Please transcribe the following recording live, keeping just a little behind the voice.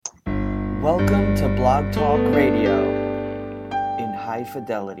Welcome to Blog Talk Radio in high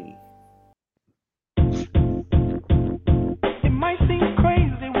fidelity. It might seem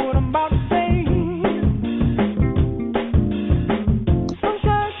crazy what I'm about to say.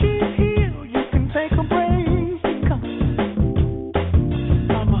 Sunshine, she's here, you can take a break.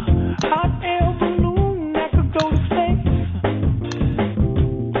 I'm a hot air balloon that could go to space.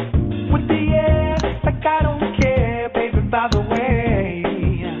 With the air, like I don't care, baby, by the way.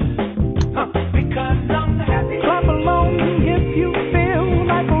 Clap along if you feel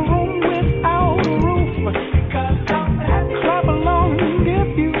like a room without a roof. Clap along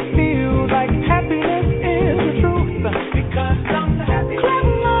if you feel like happiness is the truth. Clap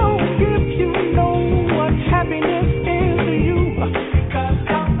along if you know what happiness is to you.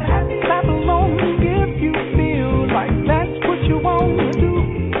 Clap along if you feel like that's what you want to do.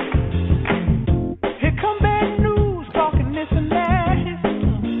 Here come bad news, talking this and that.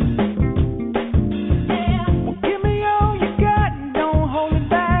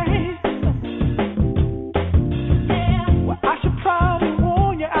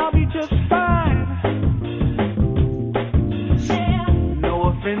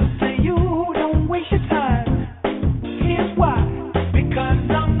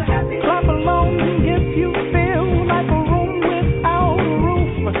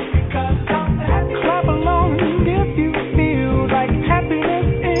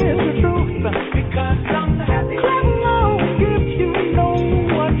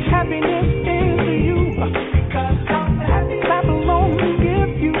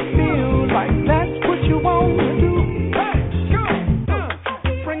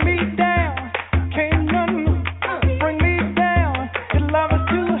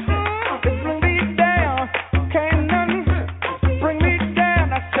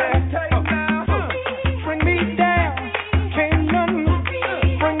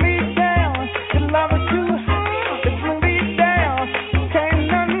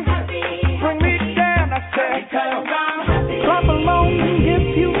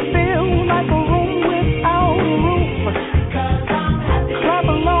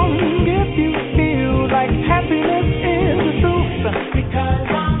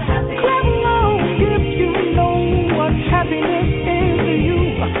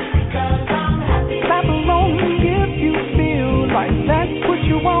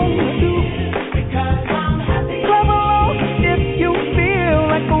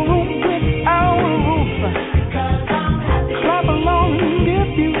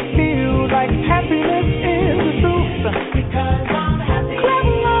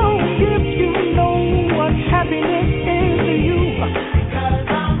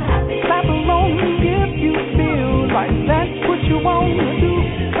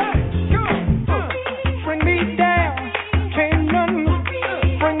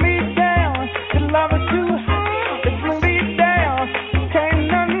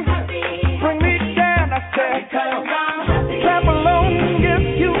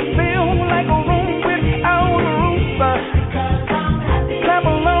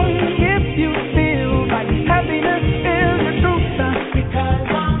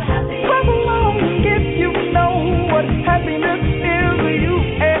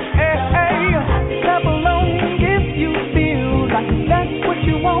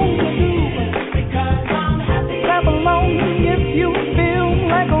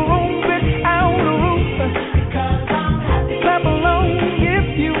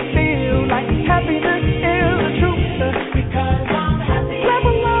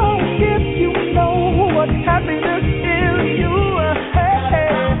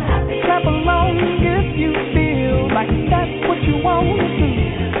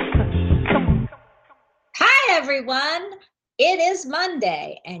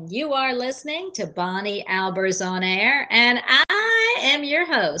 Monday, and you are listening to Bonnie Albers on Air, and I am your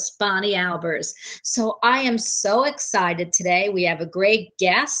host, Bonnie Albers. So I am so excited today. We have a great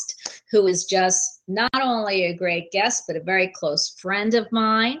guest who is just not only a great guest, but a very close friend of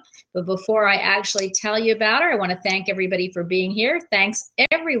mine. But before I actually tell you about her, I want to thank everybody for being here. Thanks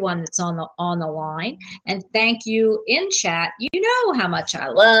everyone that's on the line, and thank you in chat. You know how much I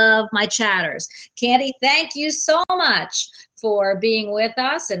love my chatters. Candy, thank you so much for being with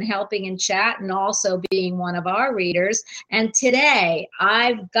us and helping in chat and also being one of our readers. And today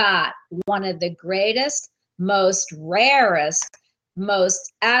I've got one of the greatest, most rarest,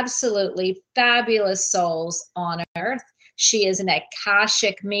 most absolutely fabulous souls on earth. She is an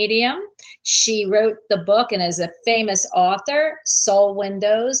Akashic medium. She wrote the book and is a famous author, Soul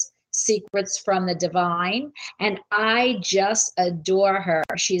Windows, Secrets from the Divine. And I just adore her.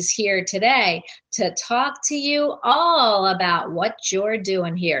 She's here today to talk to you all about what you're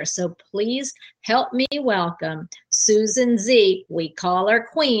doing here. So please help me welcome Susan Z. We call her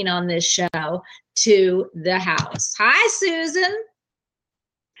Queen on this show, to the house. Hi, Susan.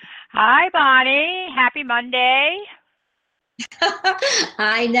 Hi, Bonnie. Happy Monday.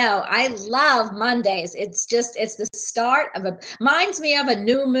 I know. I love Mondays. It's the start of reminds me of a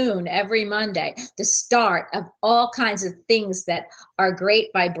new moon every Monday, the start of all kinds of things that are great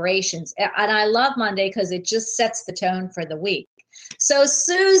vibrations. And I love Monday because it just sets the tone for the week. So,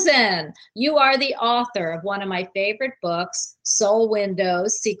 Susan, you are the author of one of my favorite books, Soul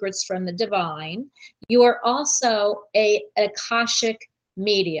Windows, Secrets from the Divine. You are also a Akashic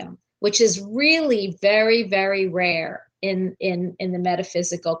medium, which is really very, very rare in the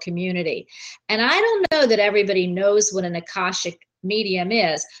metaphysical community. And I don't know that everybody knows what an Akashic medium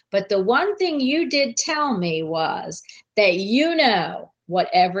is, but the one thing you did tell me was that you know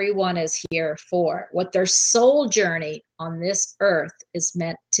what everyone is here for, what their soul journey on this earth is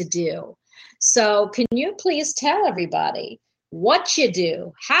meant to do. So can you please tell everybody what you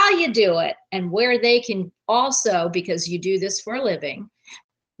do, how you do it, and where they can also, because you do this for a living,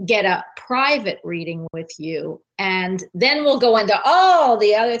 get a private reading with you, and then we'll go into all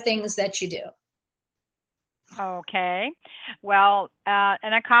the other things that you do. Okay. Well,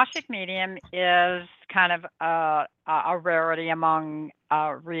 an Akashic medium is kind of a rarity among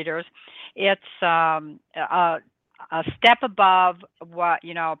readers. It's a step above what,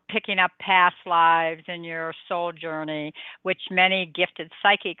 picking up past lives in your soul journey, which many gifted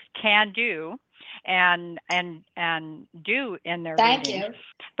psychics can do and do in their Thank readings. you.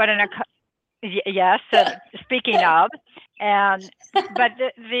 But yes, speaking of, but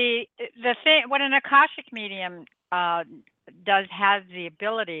the thing, what an Akashic medium does has the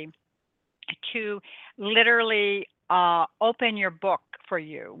ability to literally open your book for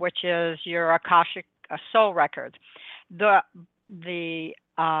you, which is your Akashic soul records, the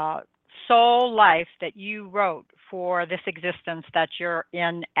soul life that you wrote for this existence that you're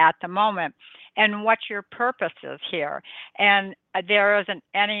in at the moment, and what your purpose is here. And there isn't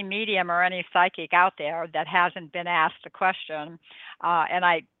any medium or any psychic out there that hasn't been asked a question. And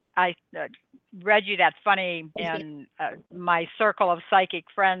I read you that funny in my circle of psychic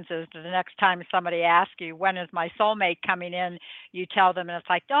friends is the next time somebody asks you, when is my soulmate coming in, you tell them, and it's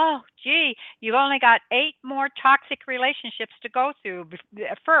like, oh, gee, you've only got 8 more toxic relationships to go through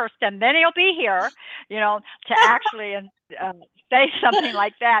first, and then he'll be here, to actually say something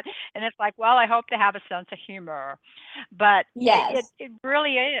like that. And it's like, well, I hope to have a sense of humor. But yes, it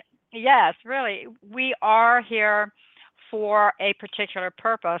really is. Yes, really. We are here for a particular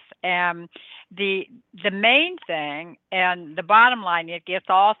purpose, and the main thing and the bottom line, it gets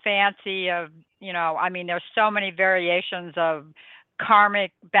all fancy of, there's so many variations of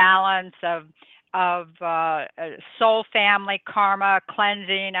karmic balance, of soul family karma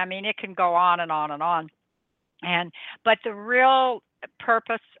cleansing. It can go on and on and on. But the real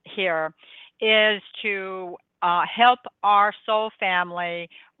purpose here is to help our soul family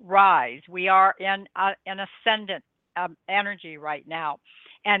rise. We are in an ascendant energy right now,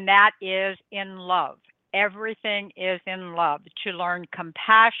 and that is in love. Everything is in love. To learn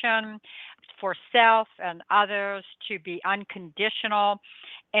compassion for self and others, to be unconditional.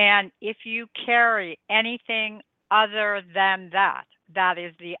 And if you carry anything other than that, that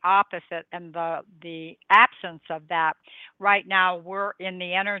is the opposite and the absence of that. Right now, we're in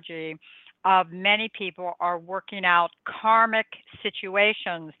the energy of many people are working out karmic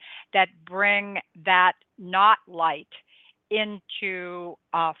situations that bring that not light into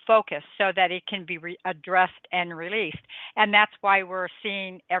focus so that it can be addressed and released. And that's why we're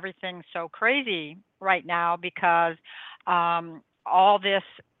seeing everything so crazy right now, because all this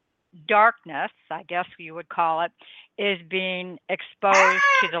darkness, I guess you would call it, is being exposed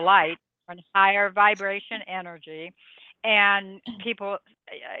to the light and higher vibration energy. And people,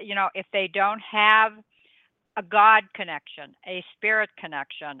 if they don't have a God connection, a spirit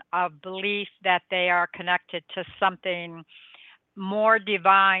connection, of belief that they are connected to something more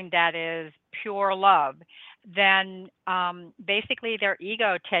divine that is pure love, then basically their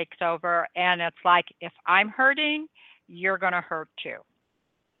ego takes over, and it's like, if I'm hurting, you're going to hurt too.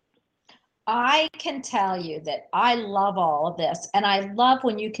 I can tell you that I love all of this, and I love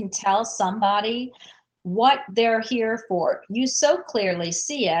when you can tell somebody what they're here for. You so clearly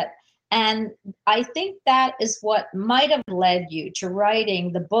see it. And I think that is what might have led you to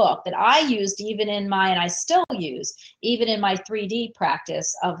writing the book that I used even in my, and I still use, even in my 3D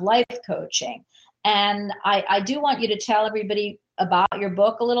practice of life coaching. And I do want you to tell everybody about your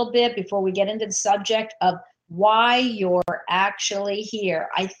book a little bit before we get into the subject of why you're actually here?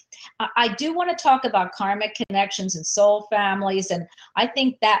 I do want to talk about karmic connections and soul families, and I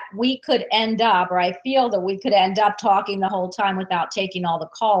think that we could end up, or I feel that we could end up talking the whole time without taking all the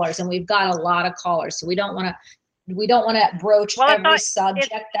callers, and we've got a lot of callers, so we don't want to broach every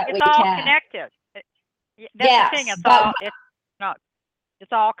subject that we can. It's all connected. That's the thing.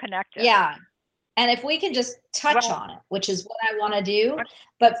 It's all connected. Yeah. And if we can just touch on it, which is what I want to do.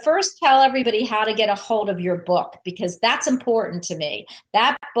 But first, tell everybody how to get a hold of your book, because that's important to me.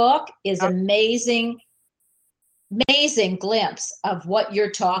 That book is amazing glimpse of what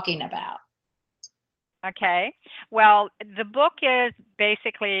you're talking about. Okay. Well, the book is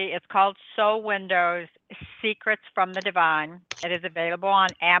basically, it's called Soul Windows, Secrets from the Divine. It is available on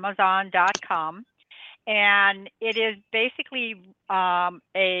Amazon.com. And it is basically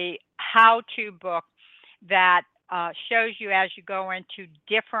a how-to book that shows you, as you go into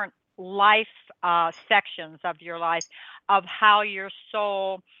different life sections of your life, of how your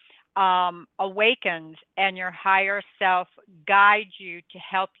soul awakens and your higher self guides you to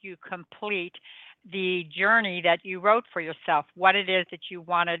help you complete the journey that you wrote for yourself, what it is that you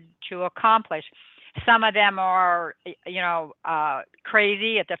wanted to accomplish. Some of them are,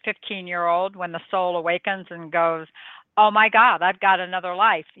 crazy at the 15-year-old when the soul awakens and goes, oh my God, I've got another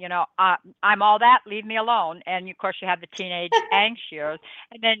life. I'm all that, leave me alone. And of course you have the teenage angst years.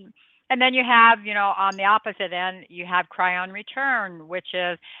 And then you have, on the opposite end, you have Cry on Return, which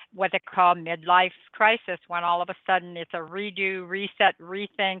is what they call midlife crisis, when all of a sudden it's a redo, reset,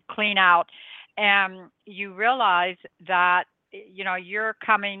 rethink, clean out. And you realize that, you're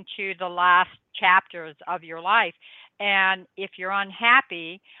coming to the last chapters of your life. And if you're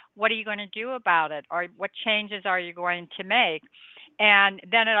unhappy, what are you going to do about it? Or what changes are you going to make? And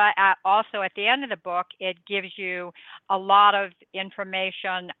then also at the end of the book, it gives you a lot of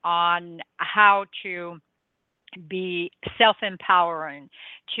information on how to be self-empowering.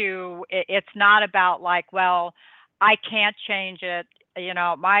 It's not about like, well, I can't change it.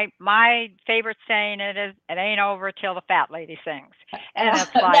 My favorite saying is, it ain't over till the fat lady sings. And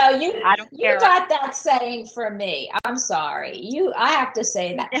it's like, no, I don't care. You got that saying from me. I'm sorry. I have to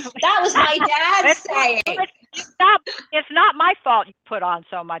say that. That was my dad's saying. It's not my fault you put on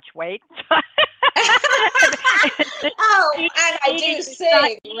so much weight. Oh, and I do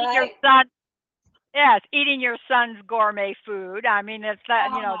sing, right? Yes, eating your son's gourmet food. I mean, it's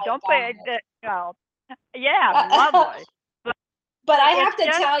that, don't put it, yeah, lovely. But I have to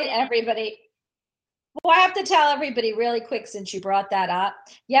tell everybody, I have to tell everybody really quick, since you brought that up.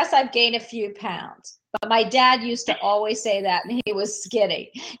 Yes, I've gained a few pounds, but my dad used to always say that, and he was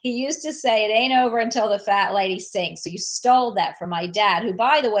skinny. He used to say, it ain't over until the fat lady sings. So you stole that from my dad, who,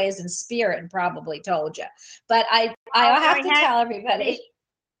 by the way, is in spirit and probably told you. But I have to tell everybody.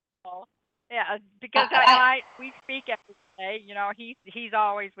 Yeah, because we speak every day. He's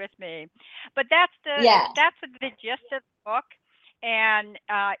always with me. But that's the gist of the book. And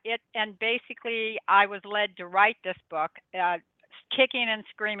basically I was led to write this book, kicking and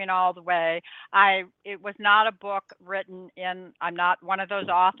screaming all the way. It was not a book written I'm not one of those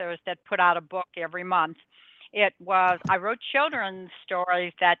authors that put out a book every month. I wrote children's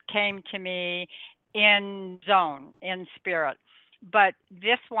stories that came to me in spirit. But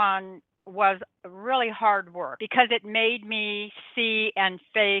this one was really hard work, because it made me see and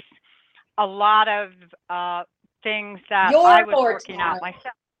face a lot of things that I was working out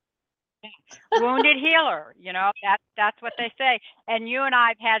myself. Wounded healer, that's what they say. And you and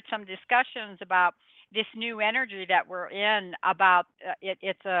I've had some discussions about this new energy that we're in, about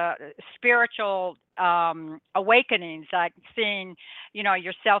it's a spiritual awakenings, like seeing,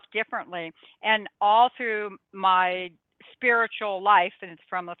 yourself differently. And all through my spiritual life, and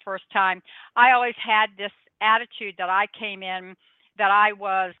from the first time, I always had this attitude that I came in, that I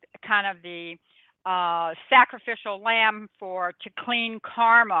was kind of the sacrificial lamb to clean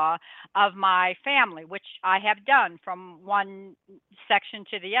karma of my family, which I have done from one section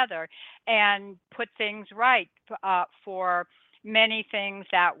to the other, and put things right for many things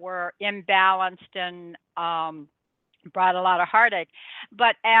that were imbalanced and brought a lot of heartache.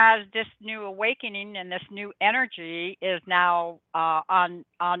 But as this new awakening and this new energy is now on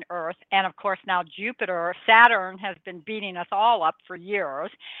Earth, and of course now Saturn has been beating us all up for years,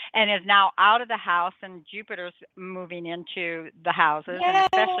 and is now out of the house, and Jupiter's moving into the houses, and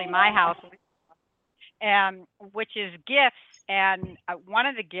especially my house, and which is gifts. And one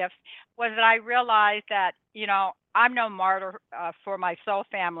of the gifts was that I realized that, I'm no martyr for my soul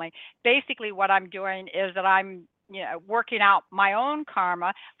family. Basically what I'm doing is that I'm working out my own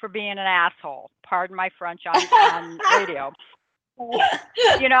karma for being an asshole. Pardon my French on radio.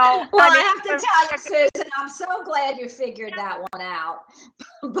 You know, Well, I mean, I have to tell you, Susan, I'm so glad you figured that one out.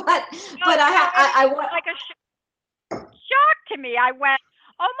 But I it was want. like a shock to me. I went,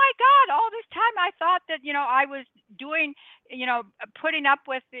 oh my God, all this time I thought that, you know, I was doing, you know, putting up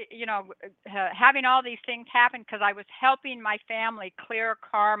with, you know, having all these things happen because I was helping my family clear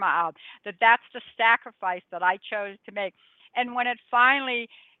karma out, that's the sacrifice that I chose to make. And when it finally,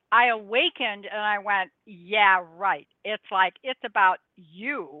 I awakened and I went, yeah, right. It's like, it's about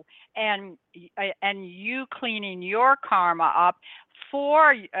you and you cleaning your karma up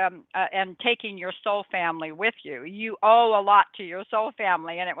for and taking your soul family with you. You owe a lot to your soul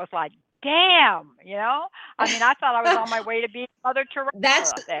family. And it was like, damn, you know, I mean, I thought I was on my way to being Mother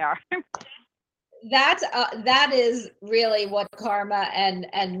That's Teresa there. that is really what karma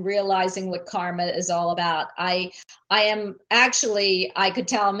and realizing what karma is all about. I am actually, I could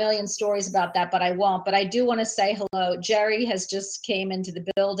tell a million stories about that, but I won't. But I do want to say hello. Jerry has just came into the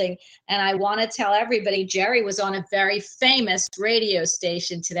building, and I want to tell everybody Jerry was on a very famous radio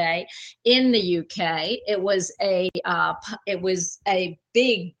station today in the UK. It was a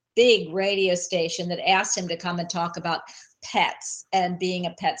big radio station that asked him to come and talk about pets and being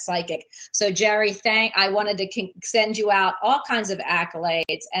a pet psychic. So Jerry, I wanted to send you out all kinds of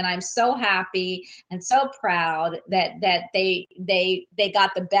accolades, and I'm so happy and so proud that they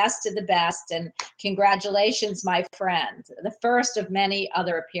got the best of the best. And congratulations, my friend, the first of many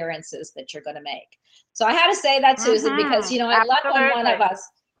other appearances that you're going to make. So I had to say that, Susan, because, you know, I love when one of us.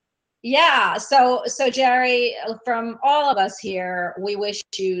 Yeah. So Jerry, from all of us here, we wish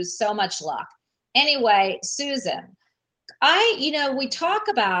you so much luck. Anyway, Susan, we talk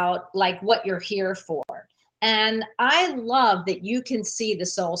about like what you're here for. And I love that you can see the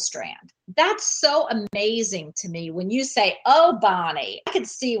soul strand. That's so amazing to me when you say, oh, Bonnie, I can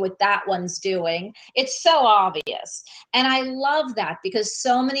see what that one's doing. It's so obvious. And I love that because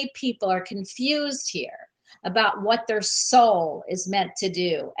so many people are confused here about what their soul is meant to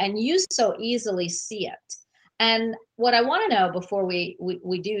do. And you so easily see it. And what I want to know before we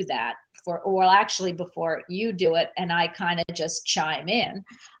do that, before you do it and I kind of just chime in,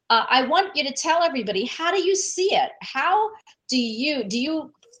 I want you to tell everybody, how do you see it? How do you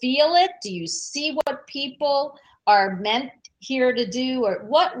feel it? Do you see what people are meant here to do, or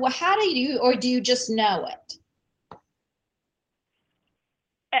how do you, or do you just know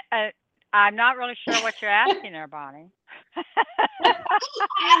it? I'm not really sure what you're asking there, Bonnie. I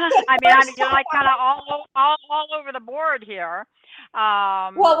mean, you're like kind of all over the board here.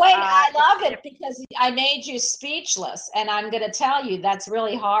 Well, wait, I love it because I made you speechless, and I'm going to tell you that's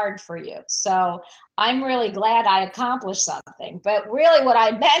really hard for you. So I'm really glad I accomplished something. But really what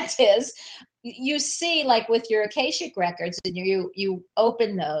I meant is you see, like with your Akashic records, and you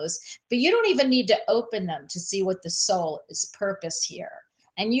open those, but you don't even need to open them to see what the soul is purpose here.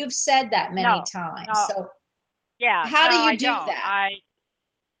 And you've said that many times. No. So yeah, how do you I do don't. that?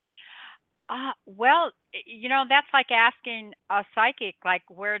 Well, you know, that's like asking a psychic, like,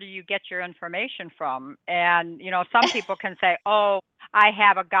 where do you get your information from? And, you know, some people can say, oh, I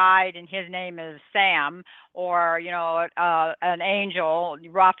have a guide and his name is Sam, or, you know, an angel,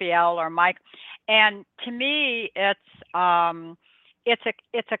 Raphael or Mike. And to me, it's a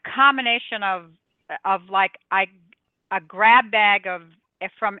combination of like a grab bag of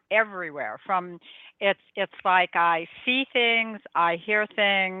from everywhere. It's like I see things, I hear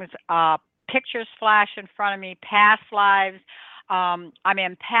things, pictures flash in front of me, past lives. I'm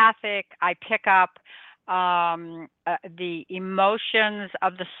empathic. I pick up the emotions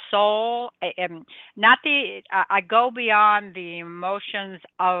of the soul. I go beyond the emotions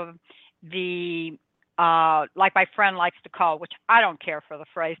of the like my friend likes to call, which I don't care for the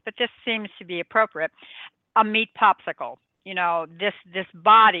phrase, but this seems to be appropriate, a meat popsicle. You know, this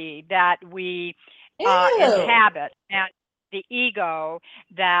body that we inhabit, and the ego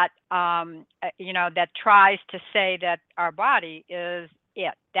that that tries to say that our body is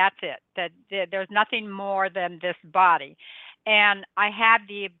it. That's it. That there's nothing more than this body, and I have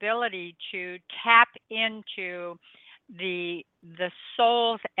the ability to tap into the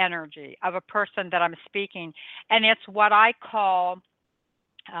soul's energy of a person that I'm speaking, and it's what I call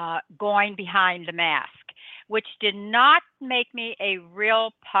going behind the mask, which did not make me a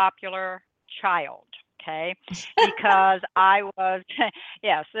real popular child. Okay, because I was,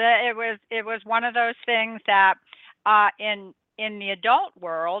 yes, it was one of those things that in the adult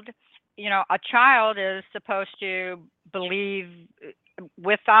world, you know, a child is supposed to believe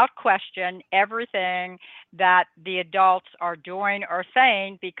without question everything that the adults are doing or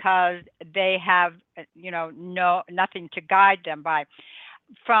saying because they have, you know, nothing to guide them by.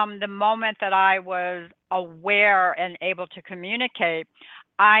 from the moment that I was aware and able to communicate,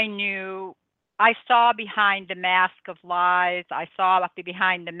 I knew I saw behind the mask of lies. I saw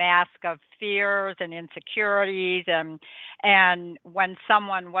behind the mask of fears and insecurities, and when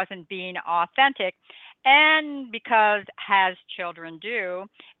someone wasn't being authentic, and because as children do,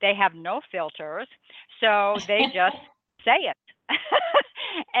 they have no filters, so they just say it.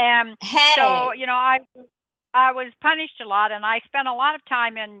 And so, Hey. I was punished a lot, and I spent a lot of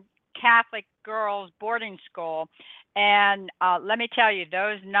time in Catholic girls' boarding school. And let me tell you,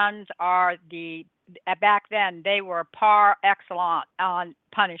 those nuns are back then, they were par excellence on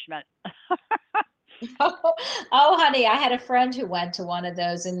punishment. Oh, honey, I had a friend who went to one of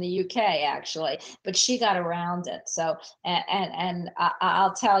those in the UK actually, but she got around it. So, and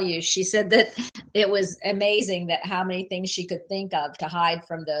I'll tell you, she said that it was amazing that how many things she could think of to hide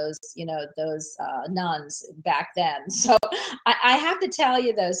from those, those nuns back then. So, I have to tell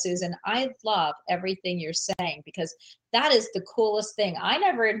you though, Susan, I love everything you're saying because that is the coolest thing. I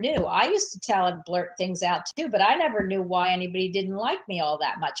never knew. I used to tell and blurt things out too, but I never knew why anybody didn't like me all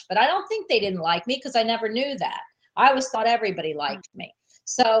that much. But I don't think they didn't like me because I never knew that. I always thought everybody liked me.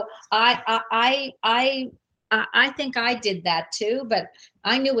 So I think I did that too, but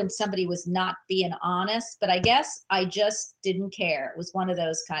I knew when somebody was not being honest, but I guess I just didn't care. It was one of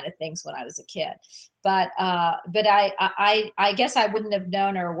those kind of things when I was a kid. But I guess I wouldn't have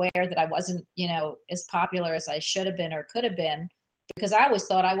known or aware that I wasn't, as popular as I should have been or could have been because I always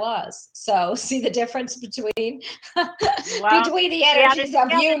thought I was. So see the difference between Well, between the yeah, energies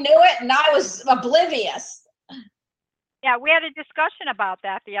of you knew it and I was oblivious. yeah, we had a discussion about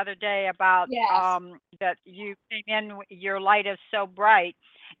that the other day about Yes. that you came in, your light is so bright,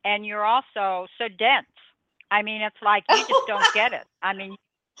 and you're also so dense. I mean, it's like you just don't get it. I mean,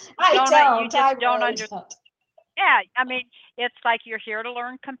 you just I don't really understand. don't. Yeah, I mean, it's like you're here to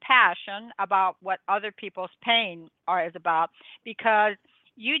learn compassion about what other people's pain is about because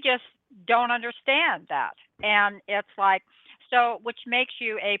you just don't understand that. And it's like, so, which makes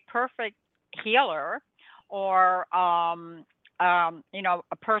you a perfect healer or, a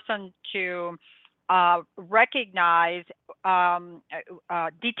person to recognize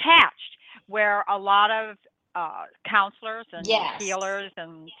detached, where a lot of counselors and Yes. healers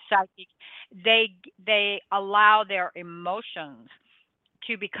and psychics they allow their emotions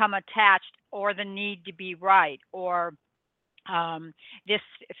to become attached or the need to be right or this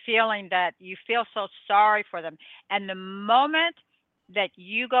feeling that you feel so sorry for them. And the moment that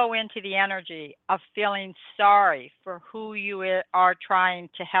you go into the energy of feeling sorry for who you are trying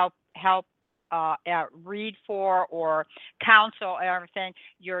to help read for or counsel and everything,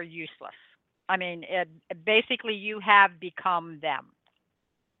 you're useless. I mean, basically you have become them.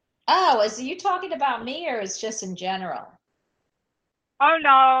 Oh, is you talking about me or is just in general? Oh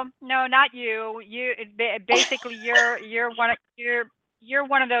no, no, not you. Basically you're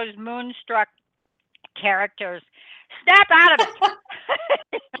one of those moonstruck characters. Snap out of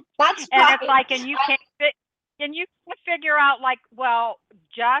it. That's And it's right. like, and you can't figure out like, well,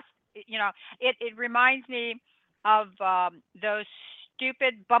 just it reminds me of those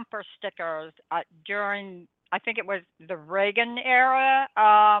stupid bumper stickers during I think it was the Reagan era,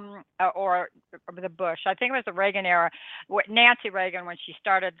 or the Bush. I think it was the Reagan era. Nancy Reagan, when she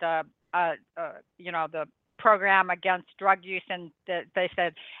started the program against drug use, and they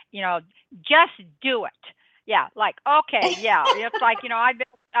said, just do it. Yeah, like okay, yeah. It's like I've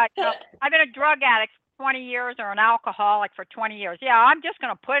been a drug addict for 20 years or an alcoholic for 20 years. Yeah, I'm just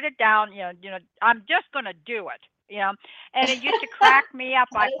going to put it down. I'm just going to do it. And it used to crack me up.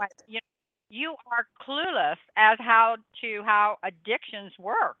 I went, you are clueless as how addictions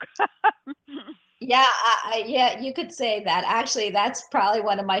work. Yeah, yeah, you could say that. Actually, that's probably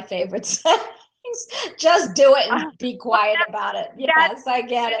one of my favorite sayings. Just do it and be Well, quiet about it. that, Yes, I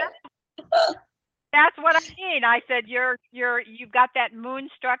get that it. that's what I mean. I said you've got that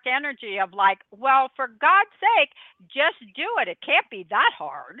moonstruck energy of like, well, for God's sake, just do it. It can't be that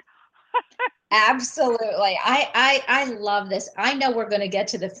hard. Absolutely. I love this. I know we're going to get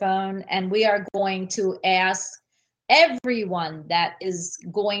to the phone and we are going to ask everyone that is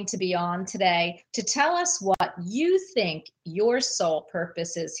going to be on today to tell us what you think your soul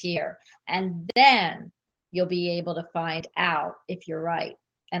purpose is here. And then you'll be able to find out if you're right.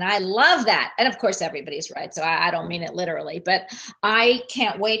 And I love that. And of course, everybody's right. So I don't mean it literally, but I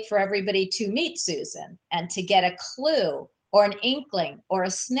can't wait for everybody to meet Susan and to get a clue or an inkling or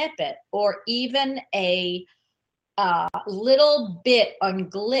a snippet or even a little bit on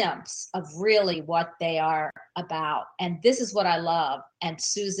glimpse of really what they are about. And this is what I love. And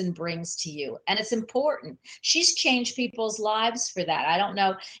Susan brings to you. And it's important. She's changed people's lives for that. I don't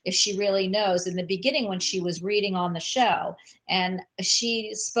know if she really knows. In the beginning, when she was reading on the show, and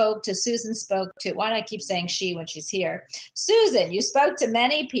Susan spoke to, why do I keep saying she when she's here? Susan, you spoke to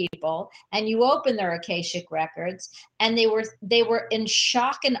many people and you opened their Akashic records, and they were in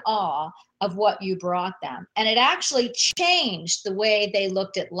shock and awe of what you brought them. And it actually changed the way they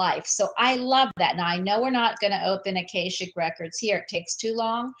looked at life. So I love that. Now, I know we're not going to open Akashic records here. It takes too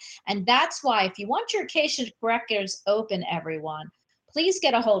long. And that's why if you want your Akashic records open, everyone, please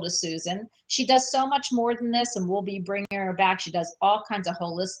get a hold of Susan. She does so much more than this, and we'll be bringing her back. She does all kinds of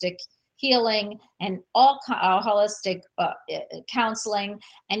holistic healing and all holistic counseling,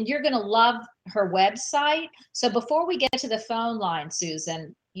 and you're going to love her website. So before we get to the phone line,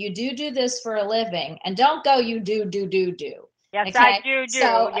 Susan, you do this for a living, and don't go you do. Yes, okay? I do.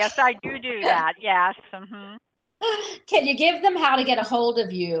 So, yes, I do that. Yes. Can you give them how to get a hold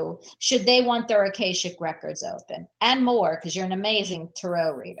of you should they want their Akashic records open, and more, because you're an amazing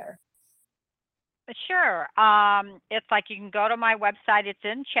tarot reader? Sure. It's like you can go to my website. It's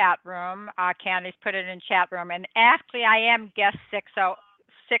in chat room. Candy's put it in chat room. And actually, I am guest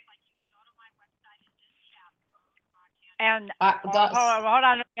 606. And hold on,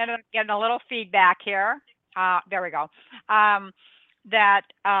 I'm getting a little feedback here. There we go.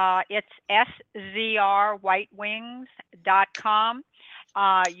 It's szrwhitewings.com.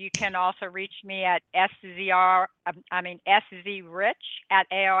 You can also reach me at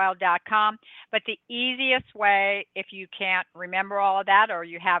szrich@aol.com. But the easiest way, if you can't remember all of that or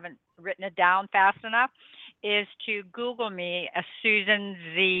you haven't written it down fast enough, is to Google me, Susan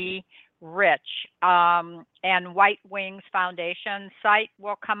Z. Rich, and White Wings Foundation site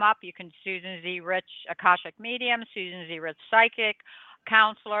will come up. You can Susan Z. Rich Akashic Medium, Susan Z. Rich Psychic,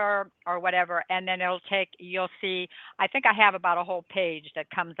 Counselor, or whatever, and then you'll see, I think I have about a whole page that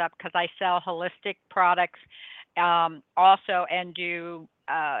comes up because I sell holistic products also, and do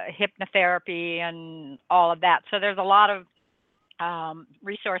hypnotherapy and all of that. So there's a lot of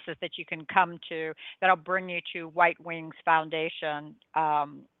resources that you can come to that'll bring you to White Wings Foundation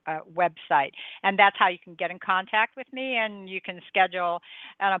website, and that's how you can get in contact with me, and you can schedule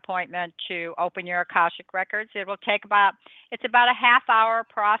an appointment to open your Akashic records. It's about a half-hour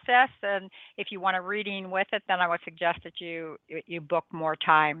process, and if you want a reading with it, then I would suggest that you book more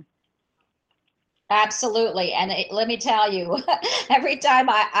time. Absolutely. And let me tell you, every time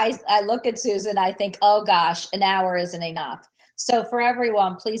I look at Susan, I think, oh gosh, an hour isn't enough. So for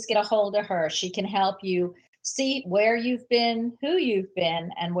everyone, please get a hold of her. She can help you see where you've been, who you've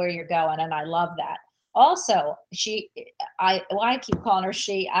been, and where you're going. And I love that. Also, I keep calling her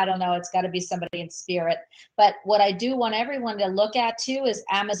she, I don't know, it's got to be somebody in spirit. But what I do want everyone to look at too is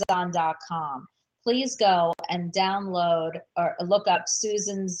Amazon.com. Please go and download or look up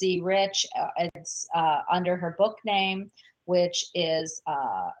Susan Z. Rich. It's under her book name, which is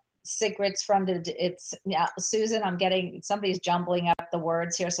Secrets from Susan, I'm getting, somebody's jumbling up the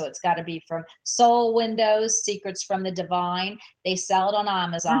words here, so it's got to be from Soul Windows, Secrets from the Divine. They sell it on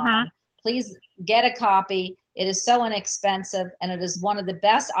Amazon. Please get a copy. It is so inexpensive, and it is one of the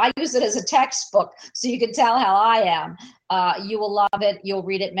best. I use it as a textbook, so you can tell how I am. You will love it. You'll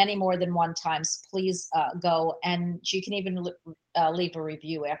read it many more than one time. So please go, and you can even leave a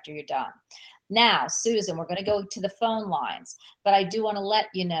review after you're done. Now, Susan, we're going to go to the phone lines, but I do want to let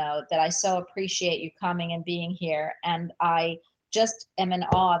you know that I so appreciate you coming and being here, and I just am in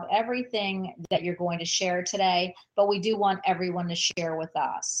awe of everything that you're going to share today, but we do want everyone to share with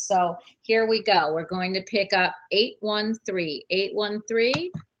us. So here we go. We're going to pick up 813. 813.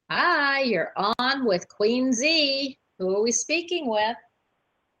 Hi, you're on with Queen Z. Who are we speaking with?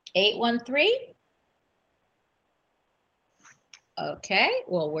 813? Okay,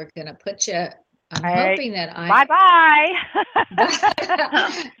 well, we're going to put you, hoping that Bye-bye.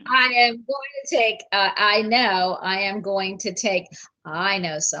 I am going to take, I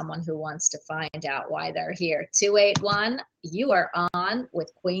know someone who wants to find out why they're here. 281, you are on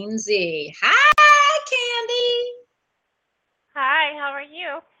with Queen Z. Hi, Candy. Hi, how are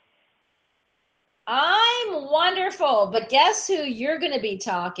you? I'm wonderful, but guess who you're going to be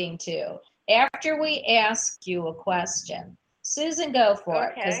talking to after we ask you a question? Susan, go for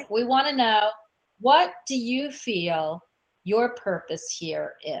it, because we want to know, what do you feel your purpose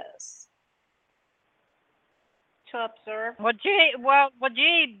here is? To observe. Well, gee,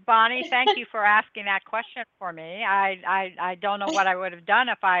 Bonnie, thank you for asking that question for me. I don't know what I would have done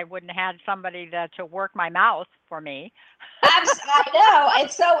if I wouldn't have had somebody to work my mouth for me. I know,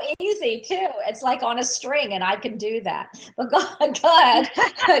 it's so easy too. It's like on a string, and I can do that. But go ahead,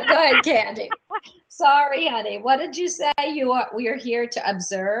 Candy. Sorry, honey. What did you say? We are here to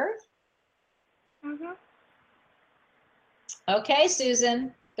observe. Mhm. Okay,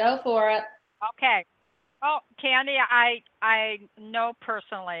 Susan, go for it. Okay. Oh, Candy, I know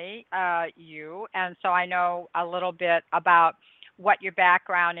personally you, and so I know a little bit about what your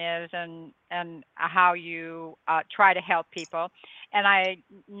background is and how you try to help people. And I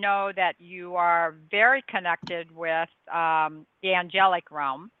know that you are very connected with the angelic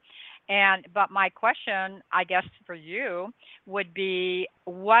realm. And but my question, I guess, for you would be,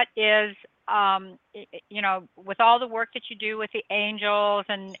 what is with all the work that you do with the angels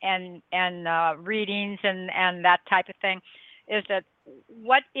and readings and that type of thing, is that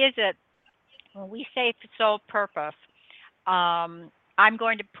what is it when we say soul purpose? I'm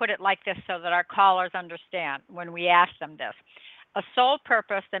going to put it like this so that our callers understand when we ask them this. A soul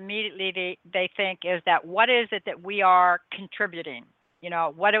purpose, immediately they think is that what is it that we are contributing?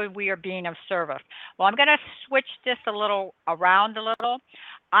 What are we are being of service? Well, I'm going to switch this around a little.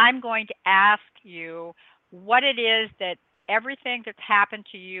 I'm going to ask you what it is that everything that's happened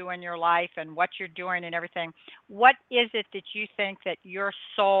to you in your life and what you're doing and everything, what is it that you think that your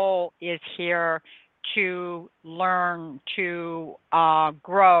soul is here to learn, to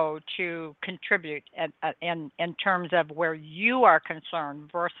grow, to contribute in terms of where you are concerned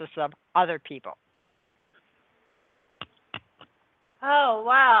versus of other people? Oh,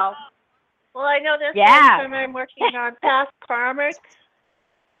 wow. Well, I know this Yeah. time I'm working on past karmic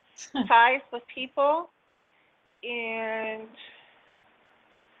ties with people, and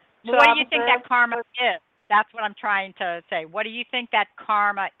Well, what do you think that karma is? That's what I'm trying to say. What do you think that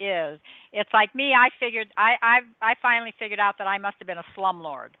karma is? It's like me. I finally figured out that I must have been a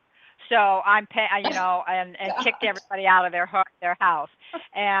slumlord. So I'm and kicked everybody out of their house.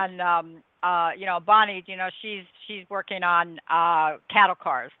 And Bonnie, she's working on cattle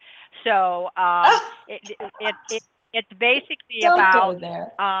cars. So it's basically Don't about go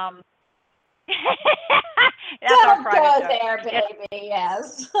there. That's our Don't private go there, baby.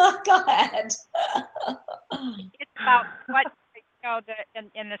 Yes. Go ahead. It's about what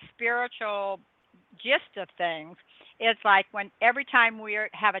in the spiritual gist of things. It's like when every time we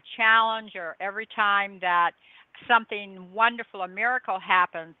have a challenge or every time that something wonderful, a miracle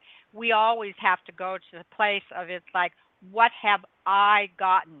happens, we always have to go to the place of it's like, what have I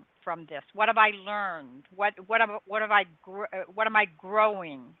gotten from this? What have I learned? What am I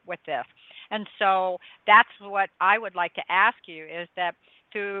growing with this? And so that's what I would like to ask you, is that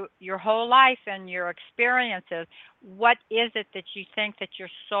through your whole life and your experiences, what is it that you think that your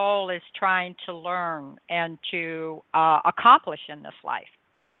soul is trying to learn and to accomplish in this life?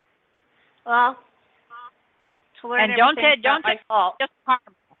 Well, to learn and don't everything's not my fault. just karma,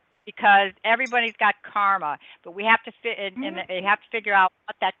 because everybody's got karma, but we have to you have to figure out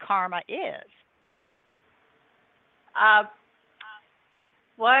what that karma is.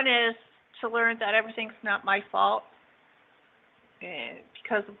 One is to learn that everything's not my fault, and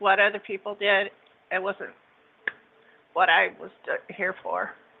because of what other people did, it wasn't what I was here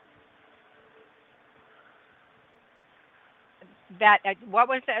for. That what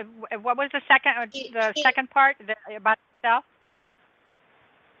was the second part about yourself?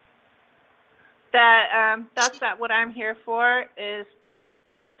 That's not what I'm here for, is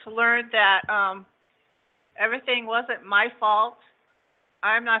to learn that everything wasn't my fault.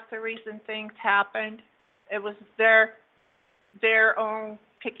 I'm not the reason things happened. It was their own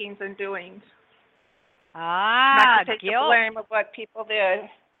pickings and doings. Not to take the blame of what people did.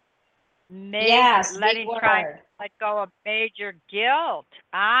 Letting try to let go of major guilt.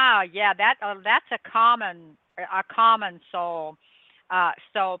 Yeah, that's a common soul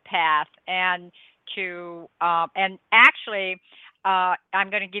path, and actually, I'm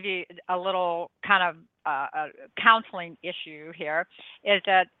going to give you a little kind of a counseling issue here. Is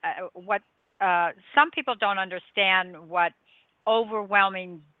that what some people don't understand what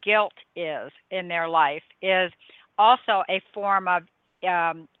overwhelming guilt is in their life is also a form of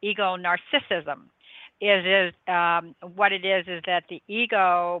ego narcissism. What it is that the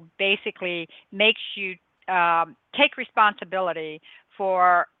ego basically makes you take responsibility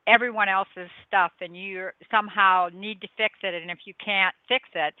for everyone else's stuff, and you somehow need to fix it, and if you can't fix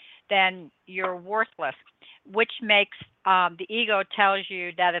it, then you're worthless, which makes the ego tells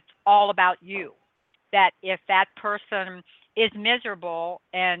you that it's all about you, that if that person is miserable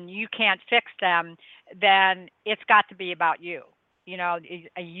and you can't fix them, then it's got to be about you.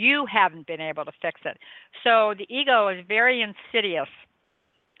 You haven't been able to fix it. So the ego is very insidious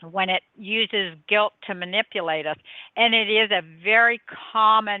when it uses guilt to manipulate us, and it is a very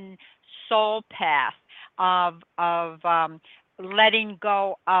common soul path of letting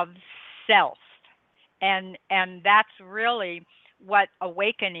go of self. And that's really what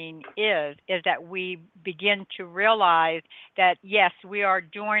awakening is that we begin to realize that yes, we are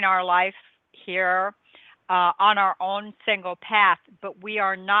doing our life here on our own single path, but we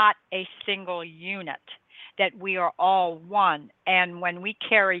are not a single unit, that we are all one. And when we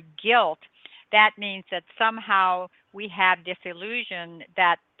carry guilt, that means that somehow we have this illusion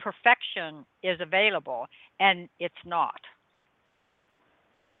that perfection is available, and it's not.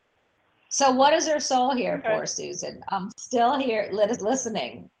 So what is her soul here Okay. for, Susan? I'm still here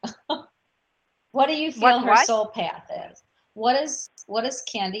listening. What do you feel her What? soul path is? What is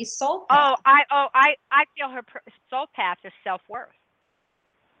Candy's soul Oh, path? I feel her soul path is self-worth.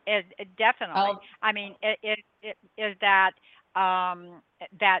 It definitely. Oh, I mean, it is that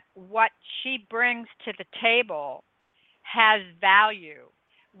that what she brings to the table has value,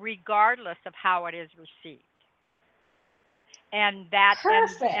 regardless of how it is received. And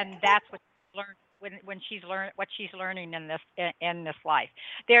perfect. that's what she learned when she's learned what she's learning in this life.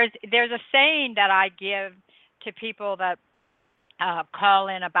 There's a saying that I give to people that call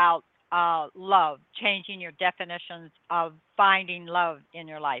in about love, changing your definitions of finding love in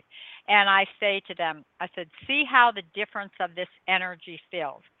your life. And I say to them, I said, see how the difference of this energy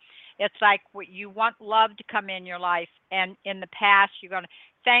feels. It's like you want love to come in your life, and in the past, you're going to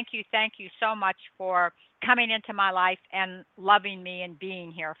thank you so much for coming into my life and loving me and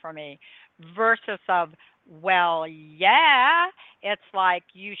being here for me, versus of, well, yeah, it's like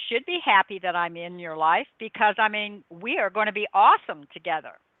you should be happy that I'm in your life because, I mean, we are going to be awesome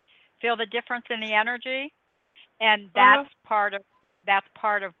together. Feel the difference in the energy? And that's part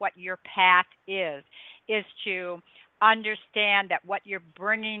of what your path is to understand that what you're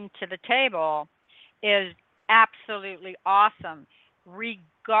bringing to the table is absolutely awesome,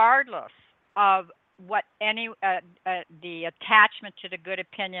 regardless of what any the attachment to the good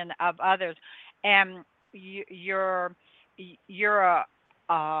opinion of others. And you're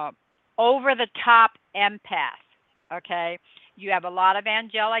a over the top empath. Okay, you have a lot of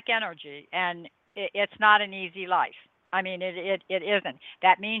angelic energy, and it's not an easy life. I mean, it isn't.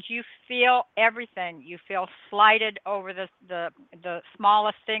 That means you feel everything. You feel slighted over the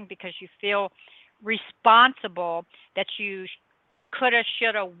smallest thing because you feel responsible that you coulda,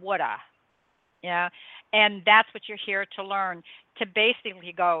 shoulda, woulda. Yeah, and that's what you're here to learn. To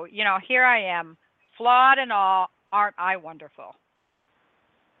basically go, here I am, flawed and all. Aren't I wonderful?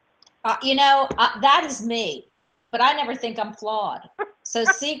 That is me, but I never think I'm flawed. So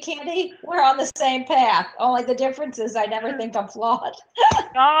see, Candy, we're on the same path. Only the difference is I never think I'm flawed.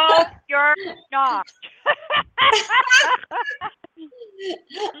 No, you're not.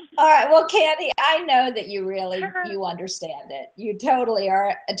 All right. Well, Candy, I know that you understand it. You totally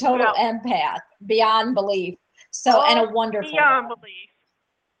are a total empath beyond belief. So, and a wonderful beyond one. belief.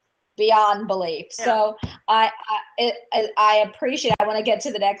 Beyond belief. Yeah. So I appreciate. I want to get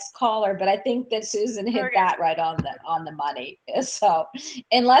to the next caller, but I think that Susan hit that right on the money. So,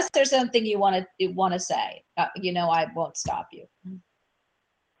 unless there's something you want to say, I won't stop you.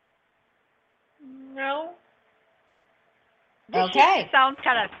 No. Okay. Sounds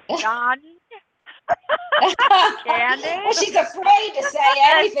kind of stunned. Candy? Well, she's afraid to say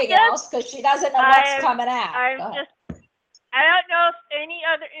anything else because she doesn't know what's coming out. I don't know if any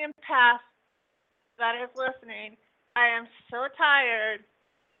other empath that is listening. I am so tired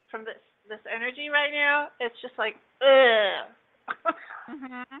from this energy right now. It's just like, ugh.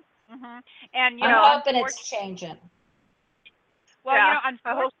 And I'm hoping it's changing. Well,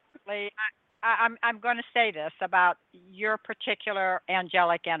 unfortunately, I'm going to say this about your particular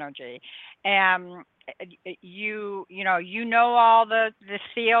angelic energy, and you know all the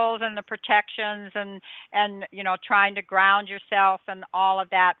seals and the protections and trying to ground yourself and all of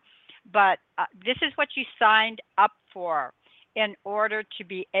that, but this is what you signed up for in order to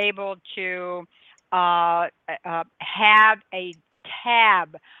be able to have a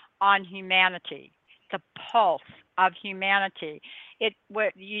tab on humanity, the pulse of humanity.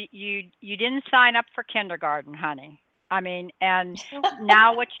 You didn't sign up for kindergarten, honey. I mean, and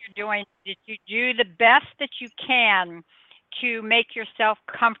now what you're doing is you do the best that you can to make yourself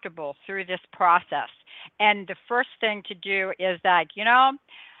comfortable through this process. And the first thing to do is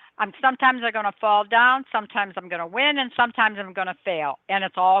sometimes I'm going to fall down, sometimes I'm going to win, and sometimes I'm going to fail, and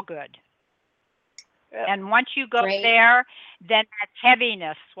it's all good. Yep. And once you go there, then that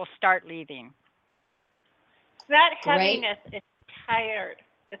heaviness will start leaving. That heaviness is tired.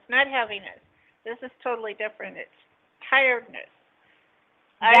 It's not heaviness. This is totally different. It's tiredness.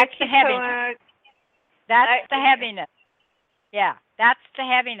 That's the heaviness. That's the heaviness. Yeah, that's the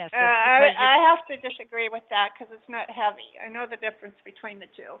heaviness. I have to disagree with that because it's not heavy. I know the difference between the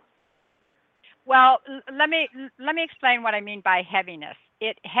two. Well, let me explain what I mean by heaviness.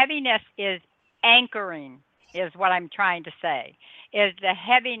 Heaviness is anchoring, is what I'm trying to say. Is the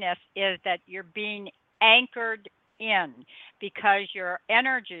heaviness is that you're being anchored in because your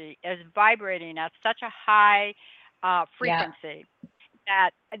energy is vibrating at such a high Yeah. frequency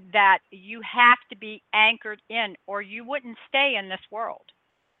that that you have to be anchored in, or you wouldn't stay in this world.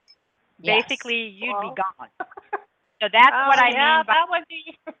 Yes. Basically, you'd be Well, gone. So that's what I yeah, mean by that would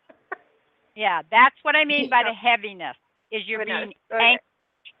be yeah, that's what I mean by yeah. the heaviness is you're Goodness. being Okay. anchored.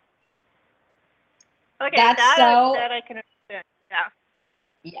 Okay, That's so. that I can understand. Yeah.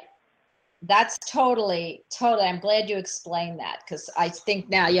 Yeah. That's totally. I'm glad you explained that because I think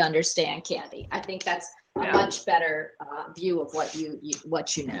now you understand, Candy. I think that's a Yeah. much better view of what you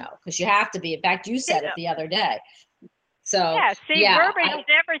know because you have to be. In fact, you said it Yeah. the other day. So Yeah, see, yeah, verbiage is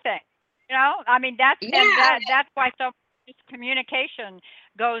everything. You know, I mean yeah, that's why so much communication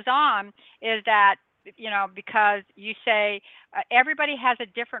goes on is that because you say everybody has a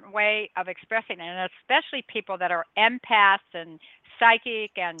different way of expressing it, and especially people that are empaths and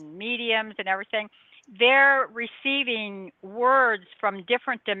psychic and mediums and everything, they're receiving words from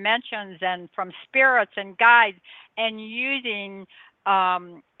different dimensions and from spirits and guides and using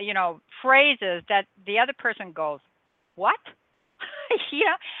phrases that the other person goes, what?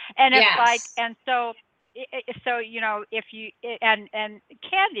 Yeah, and it's like, yes, and so if you and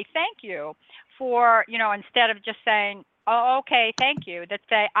Candy, thank you for instead of just saying, oh, okay, thank you, that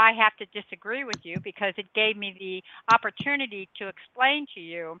say I have to disagree with you because it gave me the opportunity to explain to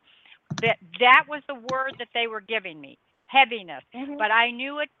you that was the word that they were giving me, heaviness. Mhm. But I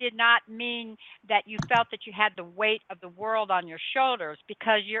knew it did not mean that you felt that you had the weight of the world on your shoulders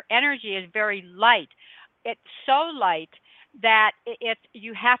because your energy is very light. It's so light that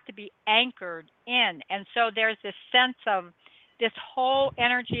you have to be anchored in. And so there's this sense of this whole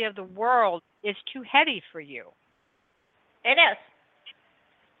energy of the world is too heavy for you. It is.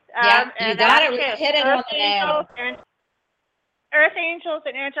 yeah. You And got that's to true. hit it on the nail. Earth angels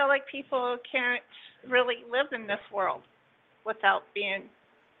and angelic people can't really live in this world without being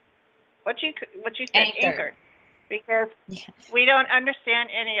what you said, Anchored. anchored, because Yeah. we don't understand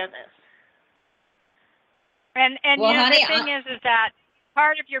any of this. And Well, honey, the thing is that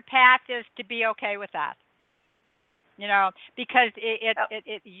part of your path is to be okay with that. Because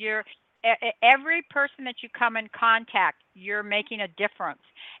every person that you come in contact, you're making a difference.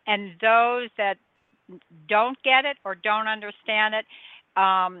 And those that don't get it or don't understand it,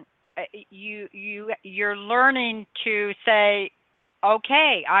 you're learning to say,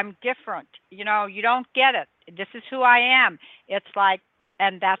 okay, I'm different. You don't get it. This is who I am. It's like,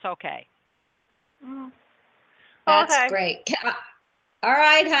 and that's okay. Mm. that's Okay. great. All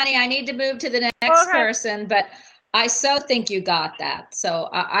right, honey, I need to move to the next Okay. person, but I so think you got that. So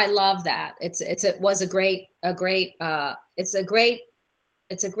I love that. It's a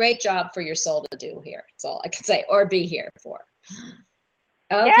great job for your soul to do here. That's all I can say, or be here for.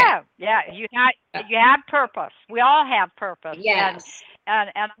 Okay. Yeah. You have purpose. We all have purpose. Yes.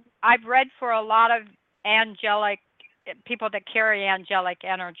 And I've read for a lot of angelic people that carry angelic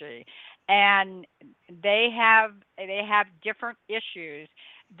energy, and they have different issues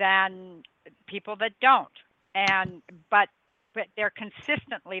than people that don't. But they're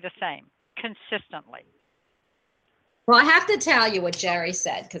consistently the same. Consistently. Well, I have to tell you what Jerry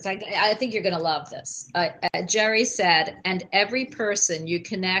said because I think you're going to love this. Jerry said, and every person you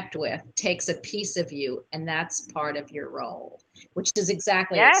connect with takes a piece of you, and that's part of your role, which is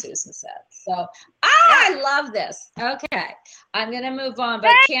exactly what Yes. Susan said. So Yes. I love this. Okay, I'm going to move on,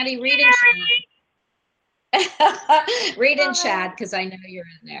 but Candy, read in chat. Read in chat because I know you're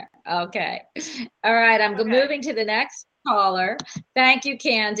in there. Okay. All right, I'm Okay. moving to the next caller. Thank you,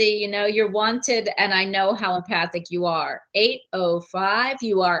 Candy. You know you're wanted, and I know how empathic you are. 805,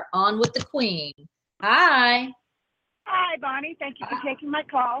 you are on with the Queen. Hi. Hi, Bonnie. Thank you for taking my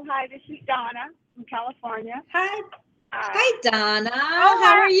call. Hi, this is Donna from California. Hi. Hi. Hi, Donna.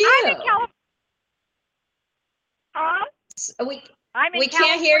 How are you? I'm in California. We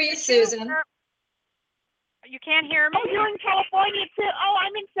can't hear you, too. Susan. You can't hear me? Oh, you're in California too? Oh,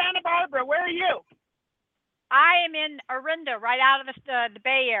 I'm in Santa Barbara. Where are you? I am in Orinda, right out of the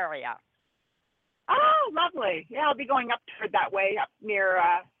Bay Area. Oh, lovely. Yeah, I'll be going up toward that way, up near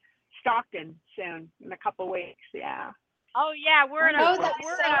Stockton soon, in a couple of weeks. Yeah. Oh yeah, we're in Oh, a that's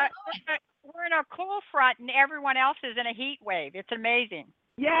we're in a cool front, and everyone else is in a heat wave. It's amazing.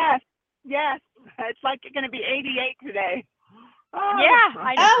 Yes. It's like it's going to be 88 today. Oh, Yeah,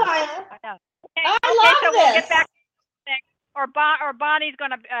 I know. Oh, I know. I Okay, love so this. we'll get back to the thing. Or Bonnie's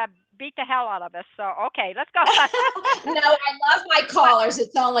going to beat the hell out of us. So okay, let's go. No, I love my callers.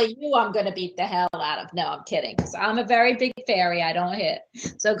 It's only you I'm going to beat the hell out of. No, I'm kidding. So I'm a very big fairy. I don't hit.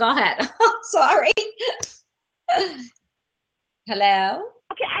 So go ahead. Sorry. Hello?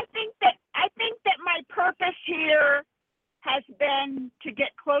 Okay, I think that my purpose here has been to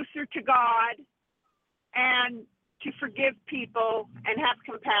get closer to God and to forgive people and have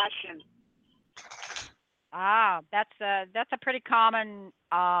compassion. That's a pretty common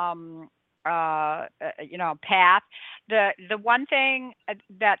path. The one thing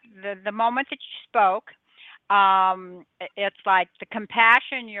that the moment that you spoke, it's like the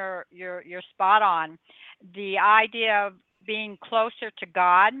compassion. You're spot on. The idea of being closer to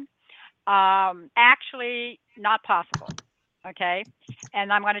God, actually not possible. Okay,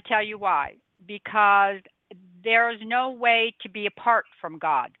 and I'm going to tell you why. Because there is no way to be apart from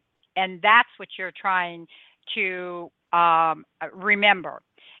God, and that's what you're trying to remember.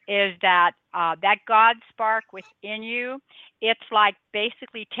 Is that that God spark within you? It's like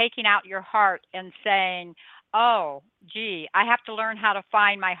basically taking out your heart and saying, "Oh, gee, I have to learn how to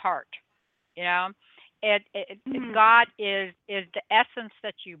find my heart." You know, God is the essence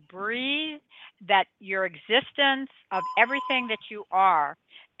that you breathe, that your existence of everything that you are,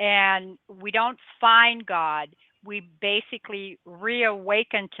 and we don't find God. We basically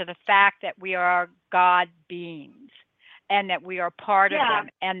reawaken to the fact that we are God beings and that we are part of them,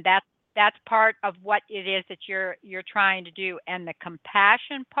 and that's part of what it is that you're trying to do. And the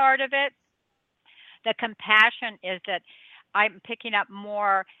compassion part of it, the compassion is that I'm picking up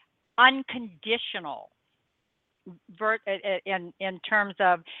more unconditional in terms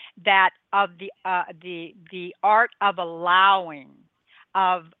of that, of the art of allowing,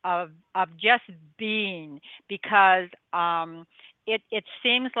 of just being, because it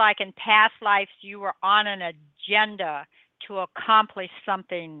seems like in past lives you were on an agenda to accomplish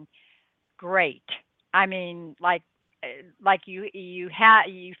something great. I mean, like you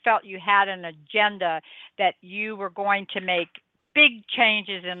felt you had an agenda, that you were going to make big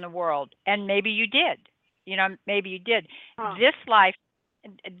changes in the world, and maybe you did. Maybe you did. This life,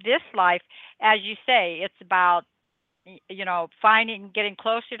 as you say, it's about getting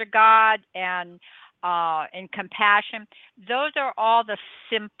closer to God and compassion. Those are all the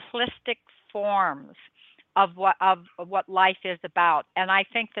simplistic forms of what life is about, and I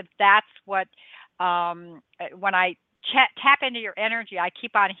think that that's what when I tap into your energy, I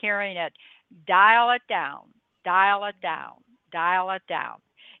keep on hearing it. Dial it down, dial it down, dial it down.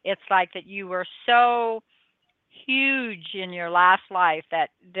 It's like that you were so huge in your last life that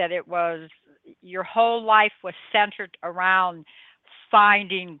it was, your whole life was centered around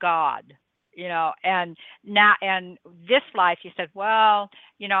finding God, and now, and this life you said, well,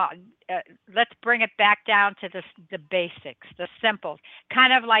 let's bring it back down to the basics, the simples,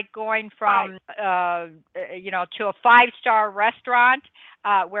 kind of like going from to a 5-star restaurant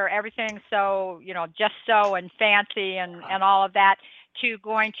where everything's so just so and fancy and all of that, to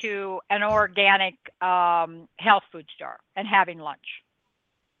going to an organic health food store and having lunch.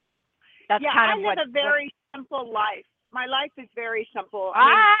 That's kind of I live a very simple life. My life is very simple.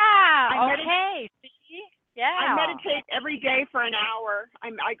 Okay. Yeah. I meditate every day for an hour.